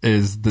cool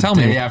is the Tell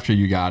day me. after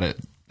you got it,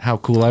 How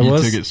cool I you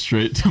was. took it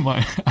straight to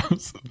my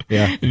house.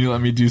 Yeah. And you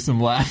let me do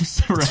some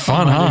laps around.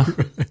 fun, my huh?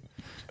 neighborhood.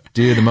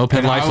 Dude, the moped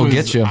And life I will was-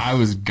 get you. I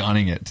was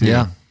gunning it too.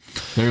 Yeah.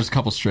 There's a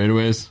couple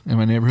straightaways in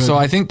my neighborhood. So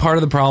I think part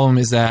of the problem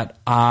is that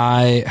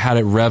I had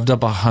it revved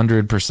up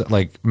 100%,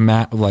 like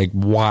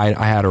wide.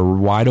 I had it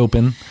wide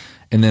open,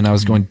 and then I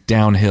was going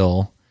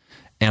downhill,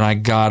 and I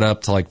got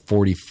up to like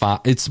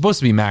 45. It's supposed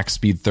to be max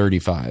speed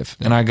 35,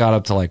 and I got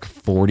up to like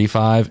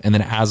 45, and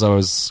then as I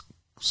was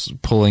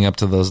pulling up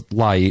to the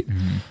light,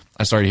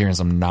 I started hearing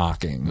some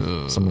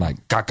knocking, some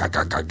like gok, gok,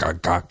 gok, gok, gok,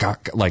 gok,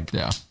 gok, like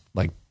Yeah.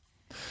 like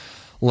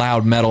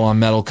loud metal on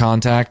metal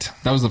contact.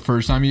 that was the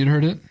first time you'd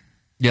heard it.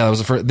 Yeah, that was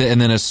the first.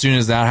 And then as soon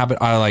as that happened,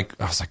 I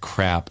was like,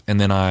 crap. And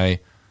then I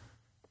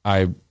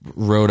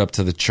rode up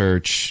to the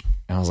church,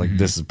 and I was like,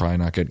 this is probably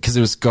not good, because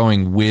it was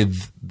going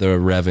with the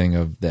revving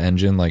of the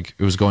engine, like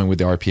it was going with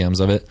the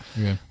RPMs of it.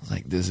 Yeah. I was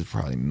like, this is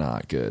probably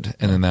not good.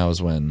 And then that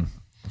was when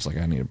I was like,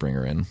 I need to bring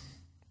her in.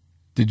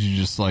 Did you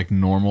just like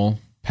normal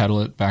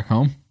pedal it back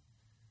home?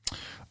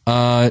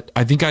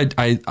 I think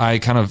I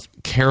kind of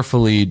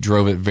carefully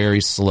drove it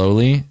very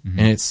slowly,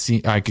 and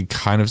I could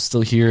kind of still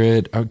hear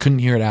it. I couldn't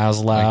hear it as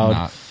loud. Like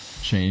not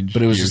change,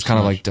 But it was gears just kind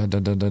of so like, dun,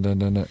 dun, dun, dun, dun,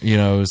 dun, dun, you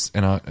know,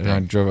 and I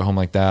drove it home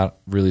like that,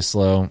 really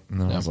slow. And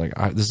then I was like,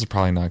 this is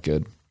probably not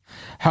good.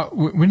 How?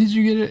 When did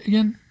you get it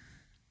again?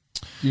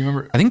 Do you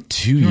remember? I think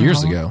 2 remember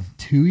years how ago. long?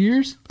 2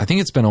 years? I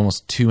think it's been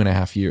almost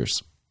 2.5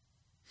 years.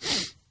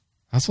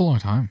 That's a long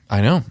time.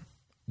 I know.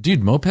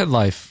 Dude, moped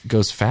life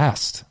goes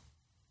fast.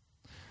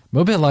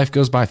 Moped life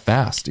goes by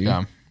fast, dude.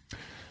 Yeah.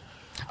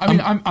 I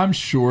mean, I'm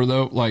sure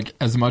though, like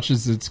as much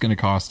as it's going to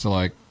cost to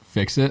like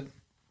fix it.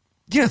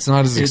 Yeah, it's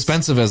not as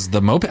expensive as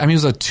the moped. I mean, it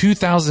was a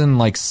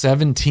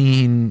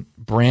 2017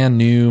 brand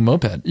new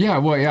moped. Yeah,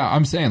 well, yeah,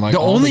 I'm saying like The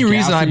all only gas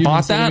reason I you've been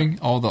bought that, saving,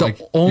 all the the like,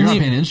 you're only- not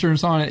paying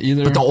insurance on it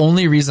either. But the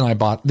only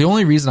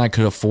reason I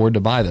could afford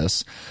to buy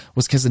this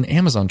was because an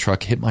Amazon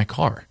truck hit my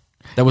car.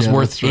 That was Yeah,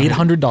 worth that's right.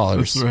 $800.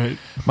 That's right.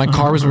 My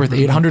car was worth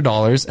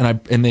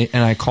 $800,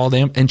 and I called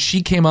them, and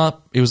she came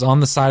up. It was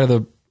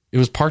it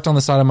was parked on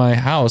the side of my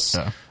house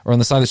or on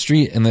the side of the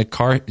street, and the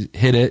car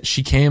hit it.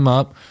 She came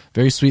up,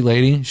 very sweet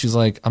lady. She's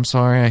like, "I'm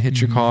sorry, I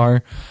hit your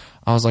car."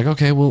 I was like,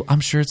 "Okay, well, I'm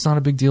sure it's not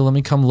a big deal. Let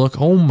me come look."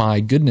 Oh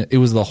my goodness, it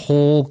was the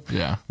whole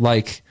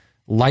like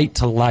light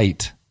to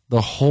light,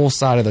 the whole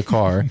side of the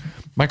car.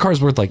 My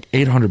car's worth like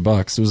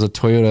 $800. It was a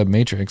Toyota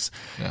Matrix.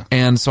 Yeah.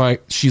 And so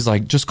she's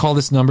like, "Just call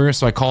this number."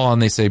 So I call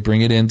and they say,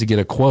 "Bring it in to get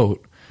a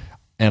quote."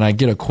 And I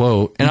get a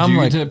quote, and I'm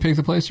like, to pick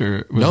the place,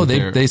 or was no, it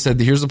there? they said,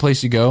 "Here's the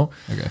place you go."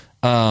 Okay.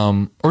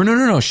 Or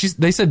no.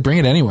 They said, "Bring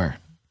it anywhere."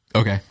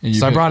 Okay.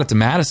 So I brought it to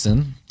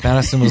Madison.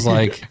 Madison was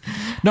like,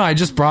 "No, I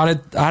just brought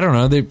it. I don't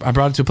know. I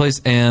brought it to a place,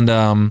 and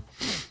I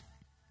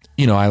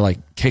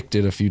like kicked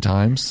it a few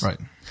times, right?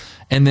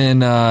 And then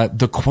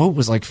the quote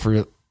was like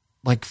for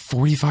like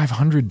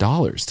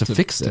 $4,500 to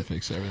fix it, to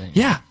fix everything.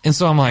 Yeah, and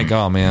so I'm like,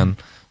 "Oh man,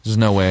 there's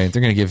no way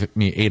they're gonna give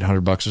me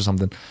 $800 or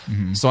something."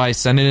 Mm-hmm. So I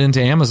send it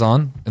into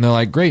Amazon, and they're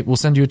like, "Great, we'll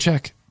send you a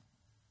check."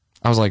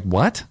 I was like,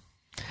 "What?"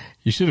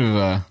 You should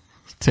have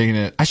taken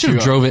it. I should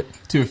have drove it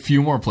to a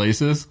few more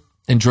places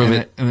and drove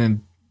it, and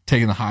then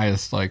taken the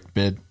highest like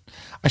bid.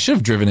 I should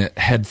have driven it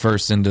head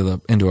first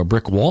into a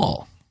brick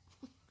wall,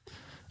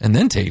 and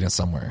then taken it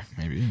somewhere.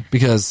 Maybe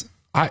because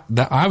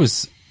I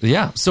was.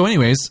 So,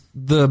 anyways,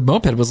 the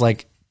moped was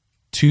like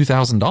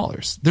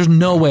 $2,000. There's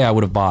no way I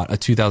would have bought a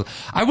 $2,000.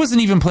 I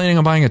wasn't even planning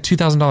on buying a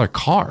 $2,000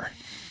 car.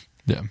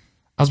 Yeah,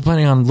 I was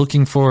planning on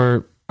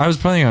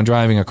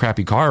driving a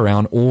crappy car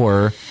around,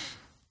 or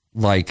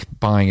like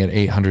buying it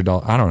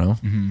 $800. I don't know.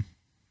 Mm-hmm.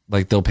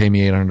 Like they'll pay me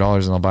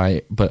 $800 and I'll buy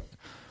it. But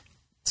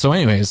so,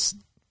 anyways,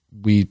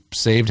 we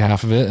saved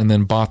half of it and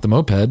then bought the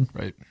moped.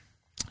 Right,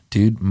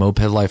 dude.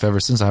 Moped life ever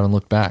since. I haven't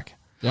looked back.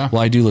 Yeah.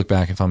 Well, I do look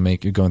back if I'm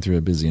going through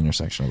a busy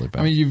intersection. I look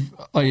back. I mean,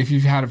 if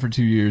you've had it for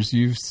 2 years,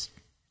 you've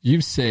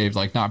saved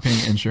like not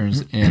paying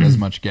insurance and as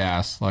much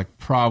gas, like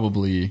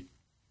probably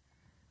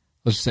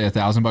let's just say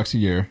 $1,000 a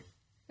year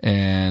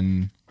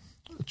and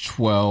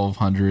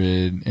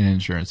 $1,200 in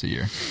insurance a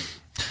year.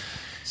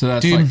 So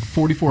that's like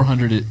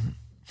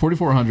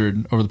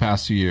 $4,400 over the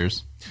past 2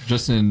 years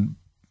just in.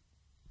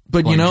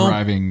 But like,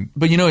 driving.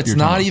 But it's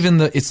not even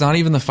the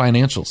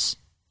financials.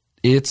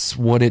 It's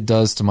what it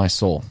does to my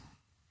soul.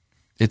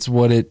 It's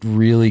what it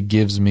really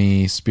gives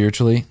me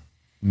spiritually,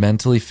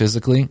 mentally,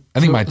 physically.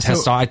 I think I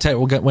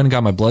went and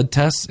got my blood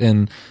tests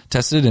and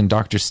tested, and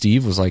Dr.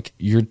 Steve was like,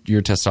 your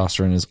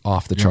testosterone is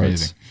off the charts.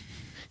 Amazing.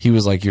 He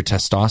was like, your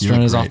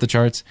testosterone is off the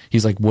charts.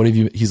 He's like,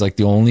 he's like,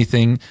 the only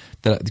thing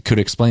that could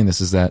explain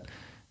this is that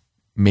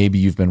maybe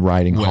you've been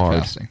riding hard.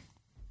 Fasting.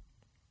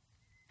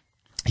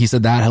 He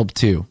said that helped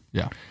too.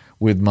 Yeah.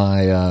 With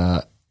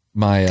my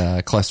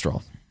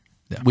cholesterol,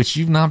 which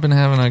you've not been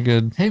having a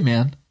good. Hey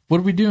man, what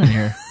are we doing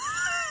here?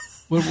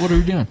 What are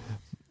we doing?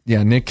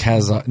 Yeah, Nick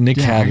had.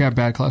 I got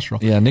bad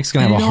cholesterol. Yeah, Nick's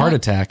gonna have a heart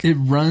attack. It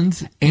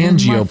runs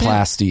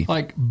angioplasty.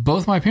 Like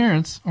both my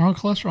parents are on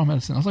cholesterol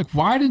medicine. I was like,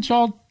 why didn't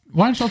y'all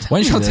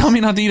tell me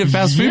not to eat at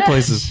fast food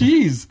places?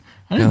 Jeez,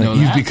 I didn't know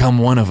that. You've become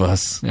one of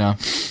us. Yeah,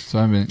 so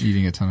I've been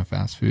eating a ton of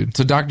fast food.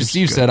 So Dr.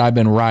 Steve said I've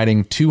been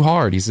riding too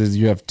hard. He says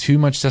you have too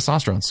much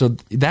testosterone. So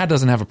that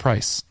doesn't have a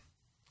price.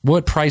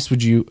 What price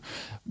would you,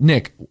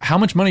 Nick? How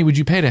much money would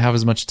you pay to have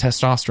as much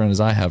testosterone as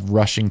I have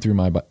rushing through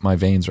my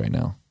veins right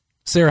now?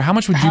 Sarah, how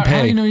much would you pay?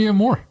 How do you know you have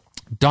more?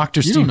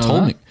 Dr. Steve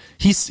told me.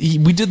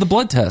 We did the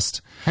blood test.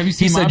 Have you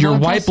seen? He said your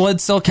white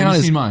blood cell count is.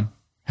 Have you seen mine?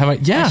 Have I?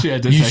 Yeah, actually, I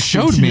did. You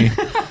showed me.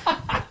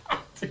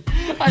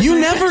 You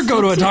never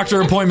go to a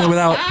doctor appointment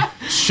without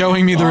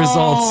showing me the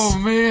results. Oh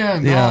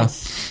man, yeah,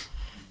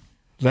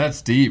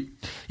 that's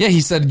deep. Yeah, he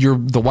said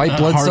the white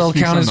blood cell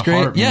count is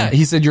great. Heart, yeah,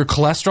 he said your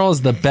cholesterol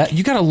is the best.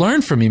 You got to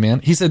learn from me,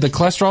 man. He said the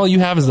cholesterol you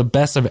have is the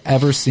best I've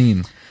ever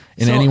seen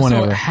in anyone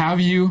ever.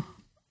 Have you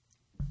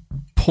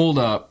pulled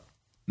up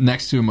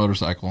next to a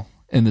motorcycle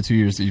in the 2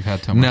 years that you've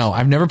had Thomas? No,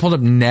 I've never pulled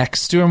up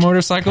next to a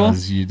motorcycle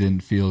because you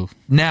didn't feel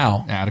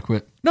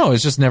adequate. No, it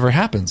just never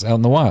happens out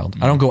in the wild.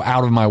 I don't go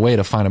out of my way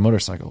to find a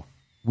motorcycle.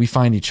 We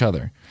find each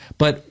other,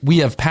 but we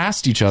have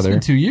passed each other.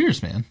 It's been 2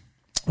 years, man.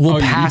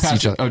 We'll pass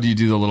each other. Oh, do you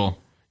do the little?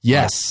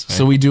 Yes.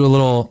 So we do a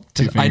little.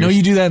 I know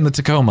you do that in the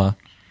Tacoma,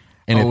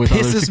 and it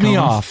pisses me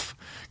off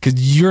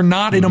because you're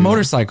not in a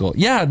motorcycle.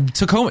 Yeah,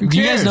 Tacoma. Do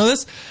you guys know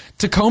this?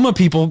 Tacoma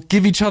people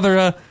give each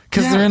other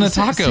because they're in a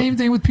taco. Same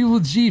thing with people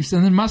with Jeeps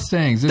and then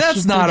Mustangs.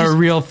 That's not a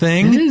real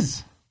thing. It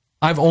is.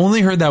 I've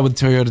only heard that with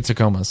Toyota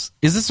Tacomas.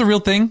 Is this a real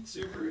thing?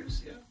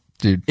 Subarus, yeah.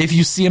 Dude. If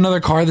you see another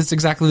car that's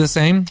exactly the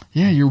same?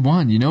 Yeah, you're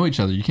one. You know each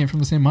other. You came from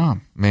the same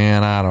mom.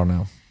 Man, I don't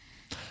know.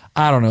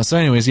 So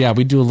anyways, yeah,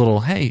 we do a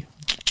little, hey.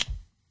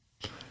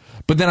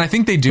 But then I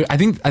think they do. I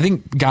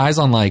think guys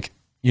on like,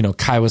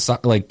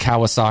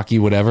 Kawasaki,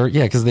 whatever.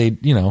 Yeah, because they,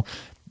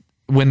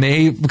 when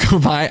they go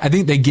by, I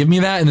think they give me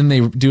that and then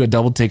they do a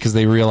double take because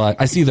they realize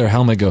I see their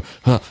helmet go,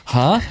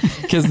 huh?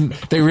 Because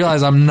they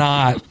realize I'm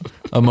not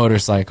a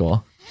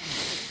motorcycle.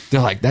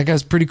 They're like, that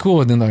guy's pretty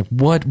cool. And then they're like,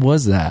 what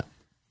was that?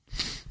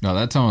 No,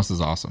 that Tomos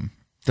is awesome.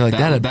 They're like,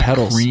 that had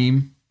pedals.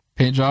 Cream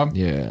paint job.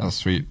 Yeah. That was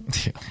sweet.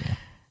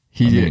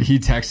 Yeah. He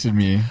texted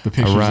me the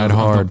pictures ride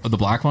hard. of the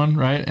black one,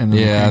 right? And then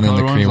Yeah, and then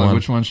the color cream one's like, one.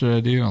 which one should I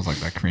do? I was like,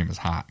 that cream is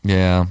hot.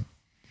 Yeah.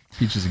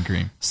 Peaches and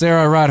cream.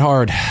 Sarah, I ride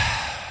hard.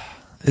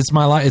 It's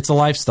my life. It's a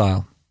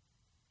lifestyle.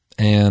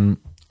 And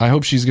I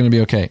hope she's going to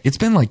be okay. It's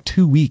been like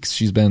 2 weeks.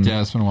 She's been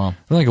Yeah, it's been a while.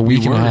 like a week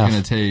we and a were half.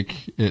 going to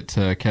take it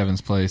to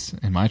Kevin's place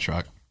in my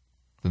truck.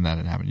 Then that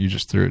didn't happen. You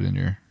just threw it in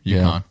your Yeah.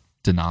 Yukon.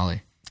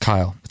 Denali.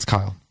 Kyle. It's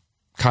Kyle.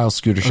 Kyle's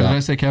scooter Oh, did I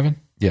shop. say Kevin?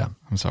 Yeah.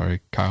 I'm sorry,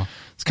 Kyle.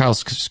 It's Kyle's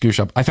scooter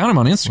shop. I found him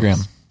on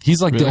Instagram.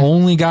 He's like the Really?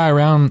 only guy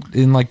around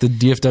in like the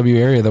DFW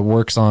area that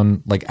works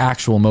on like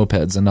actual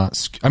mopeds and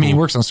not. I mean, he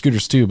works on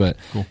scooters too, but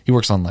he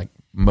works on like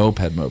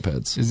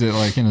mopeds. Is it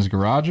like in his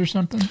garage or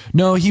something?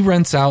 No, he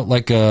rents out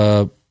like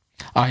a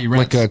He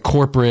rents. like a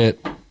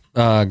corporate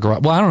garage.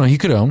 Well, I don't know. He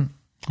could own,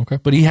 Okay.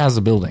 but he has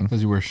a building. Does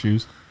he wear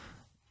shoes?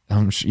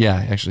 Yeah,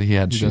 actually, he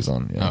had shoes does?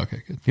 on. Yeah. Oh,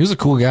 okay, good. He was a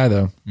cool guy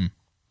though.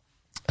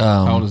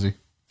 How old is he?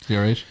 Is he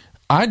our age?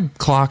 I'd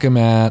clock him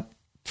at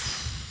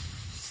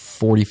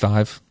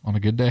 45. On a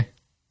good day?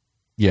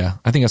 Yeah,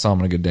 I think I saw him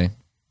on a good day.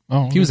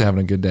 Oh, He was having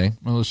a good day.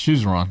 Well, his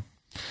shoes were on.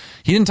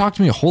 He didn't talk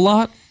to me a whole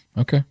lot.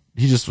 Okay.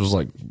 He just was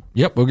like,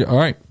 "Yep, all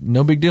right,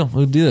 no big deal.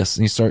 We'll do this."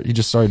 And he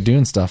just started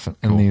doing stuff,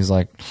 and he's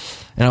like,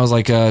 and I was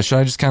like, "Should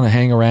I just kind of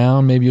hang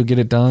around? Maybe you'll get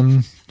it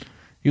done."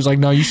 He was like,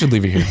 "No, you should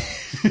leave it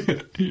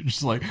here." You're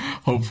just like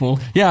hopeful.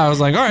 Yeah, I was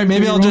like, "All right,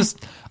 maybe I'll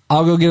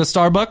go get a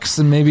Starbucks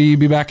and maybe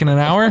be back in an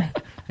hour."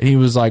 And he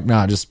was like,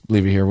 "Nah, just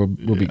leave it here. We'll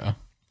be."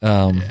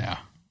 Yeah.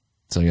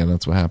 So yeah,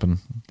 that's what happened.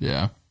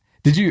 Yeah.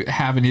 Did you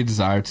have any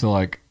desire to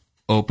like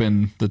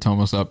open the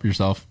Tomos up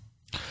yourself?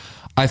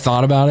 I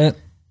thought about it,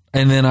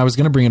 and then I was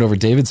going to bring it over to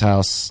David's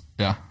house.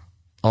 Yeah.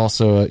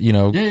 Also,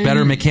 better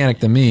you- mechanic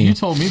than me. You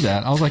told me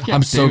that. I was like, yeah,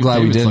 I'm so glad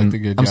David's we didn't. Like the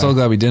good I'm guy. so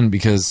glad we didn't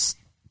because,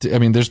 I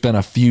mean, there's been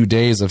a few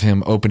days of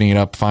him opening it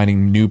up,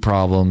 finding new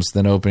problems,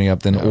 then opening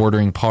up, then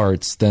ordering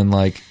parts, then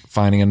like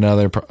finding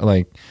another.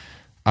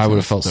 I would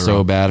have felt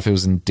so bad if it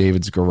was in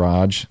David's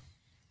garage,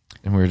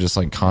 and we were just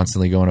like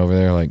constantly going over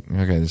there. Like,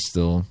 okay, there's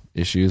still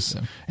issues,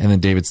 and then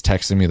David's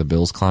texting me the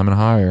bill's climbing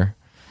higher.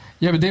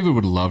 Yeah, but David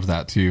would love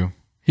that too.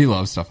 He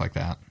loves stuff like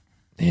that.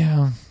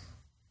 Yeah,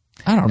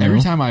 I don't know. Every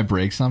time I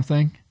break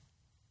something,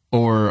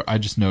 or I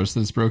just notice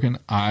that it's broken,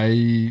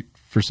 I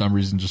for some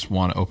reason just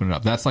want to open it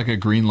up. That's like a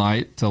green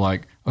light to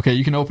like, okay,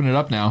 you can open it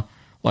up now.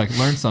 Like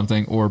learn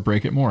something or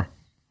break it more.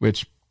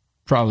 Which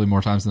probably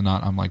more times than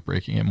not, I'm like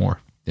breaking it more,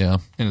 Yeah,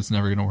 and it's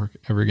never going to work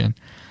ever again.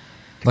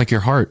 like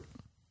your heart,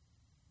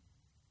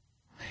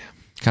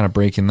 kind of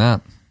breaking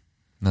that.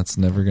 That's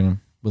never gonna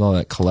with all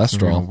that It's never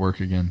cholesterol. gonna work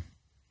again.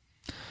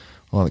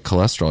 All the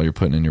cholesterol you're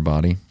putting in your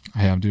body.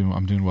 Hey, I'm doing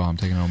well. I'm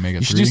taking omega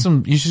 3.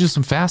 You should do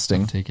some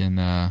fasting. I'm taking.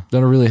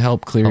 That'll really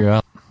help clear you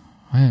out.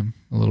 I am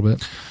a little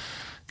bit.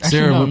 Actually,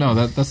 Sarah, no,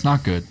 that's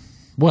not good.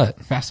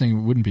 What?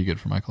 Fasting wouldn't be good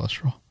for my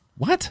cholesterol.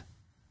 What?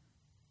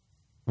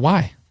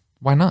 Why?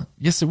 Why not?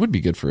 Yes, it would be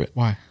good for it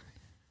Why?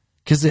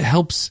 because it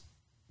helps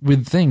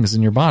with things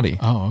in your body.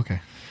 Oh,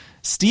 okay.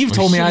 Steve Well,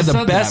 told you me I had should've the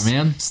said that, best.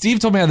 man. Steve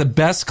told me I had the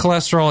best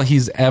cholesterol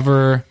he's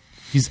ever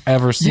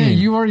Yeah, seen.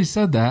 you already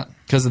said that.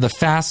 Because of the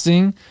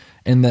fasting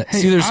and the Hey,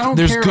 see. I don't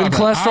There's care good about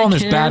that. cholesterol I and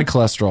there's care. bad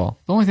cholesterol.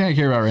 The only thing I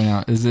care about right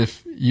now is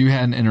if you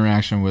had an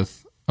interaction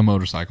with a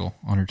motorcycle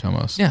on your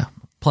Tomos. Yeah,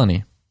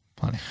 plenty.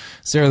 Plenty.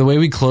 Sarah, the way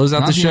we close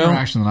out Not the the show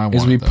interaction that I is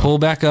wanted, we though. pull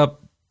back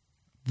up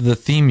the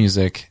theme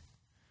music,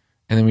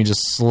 and then we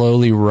just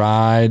slowly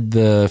ride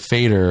the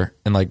fader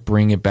and like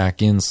bring it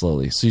back in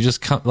slowly. So you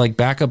just come like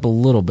back up a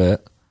little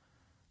bit.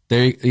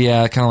 There,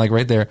 yeah, kind of like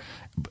right there.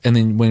 And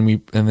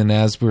then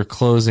as we're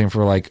closing,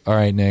 for like, all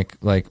right, Nick,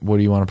 like, what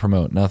do you want to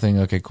promote? Nothing.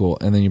 Okay, cool.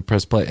 And then you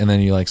press play, and then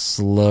you like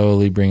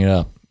slowly bring it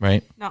up,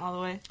 right? Not all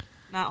the way.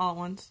 Not all at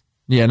once.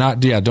 Yeah,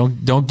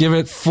 don't give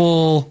it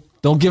full.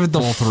 Don't give it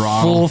the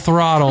full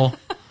throttle.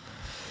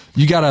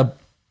 You gotta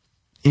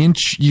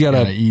inch. You Gotta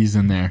gotta. ease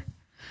in there.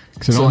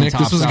 So Nick,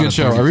 this was a good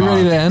show. Are we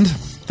ready to end? I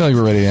feel like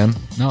we're ready to end.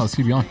 No, let's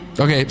keep going.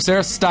 Okay,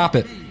 Sarah, stop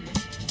it.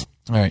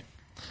 All right.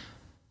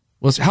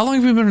 Well, how long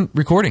have we been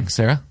recording,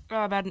 Sarah?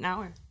 About an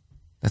hour.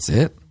 That's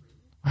it?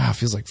 Wow, it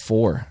feels like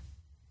 4.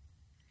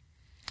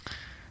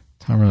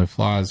 Time really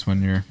flies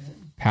when you're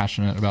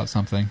passionate about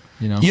something,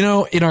 you know? You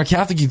know, in our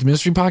Catholic Youth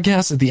Ministry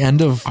podcast, at the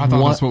end of I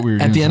thought that's what we were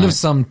at doing the end of tonight.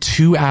 some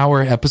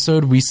 2-hour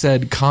episode, we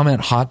said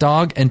comment hot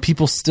dog, and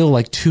people still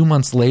like 2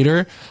 months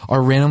later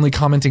are randomly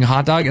commenting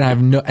hot dog, and I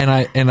have no and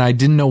I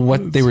didn't know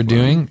what they were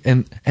doing,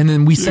 and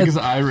then we said Because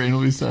I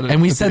randomly said it.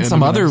 and we at the said end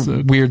some of an other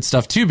episode. weird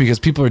stuff too, because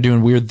people are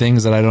doing weird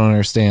things that I don't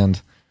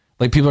understand.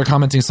 Like people are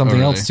commenting something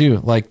really? else too.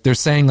 Like they're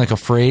saying like a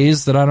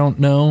phrase that I don't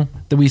know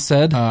that we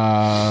said.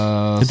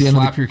 At the end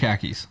of slap your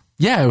khakis.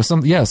 Yeah, it was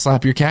something. Yeah,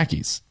 slap your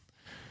khakis.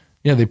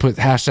 Yeah, they put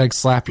hashtag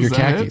slap your Is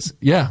that khakis. it?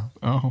 Yeah.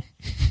 Oh.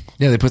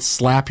 Yeah, they put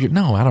slap your...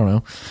 No, I don't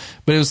know.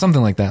 But it was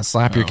something like that.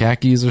 Slap your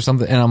khakis or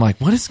something. And I'm like,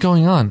 what is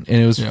going on?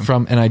 And it was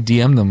from... And I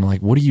DM'd them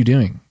like, what are you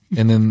doing?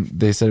 And then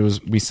they said it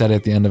was... We said it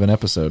at the end of an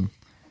episode.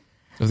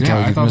 Of the Yeah,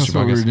 Catholic I thought that's Ministry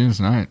what we were podcast. doing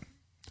tonight.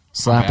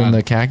 Slapping Bad.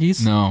 the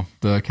khakis? No,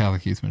 the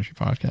Catholic Youth Ministry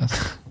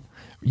podcast.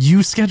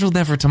 You scheduled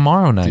that for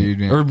tomorrow night. Dude,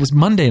 man. Or it was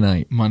Monday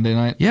night. Monday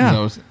night?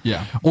 Yeah.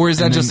 Yeah. Or is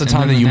that And just then- a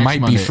time and that then you the might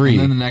next be Monday. free? And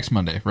then the next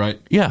Monday, right?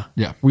 Yeah.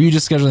 Yeah. Were you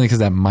just scheduling it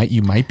because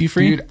you might be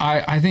free? Dude,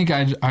 I think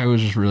I was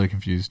just really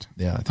confused.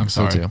 Yeah, I think I'm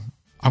so sorry. too.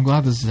 I'm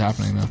glad this is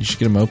happening, though. You should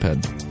get a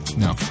moped.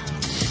 No.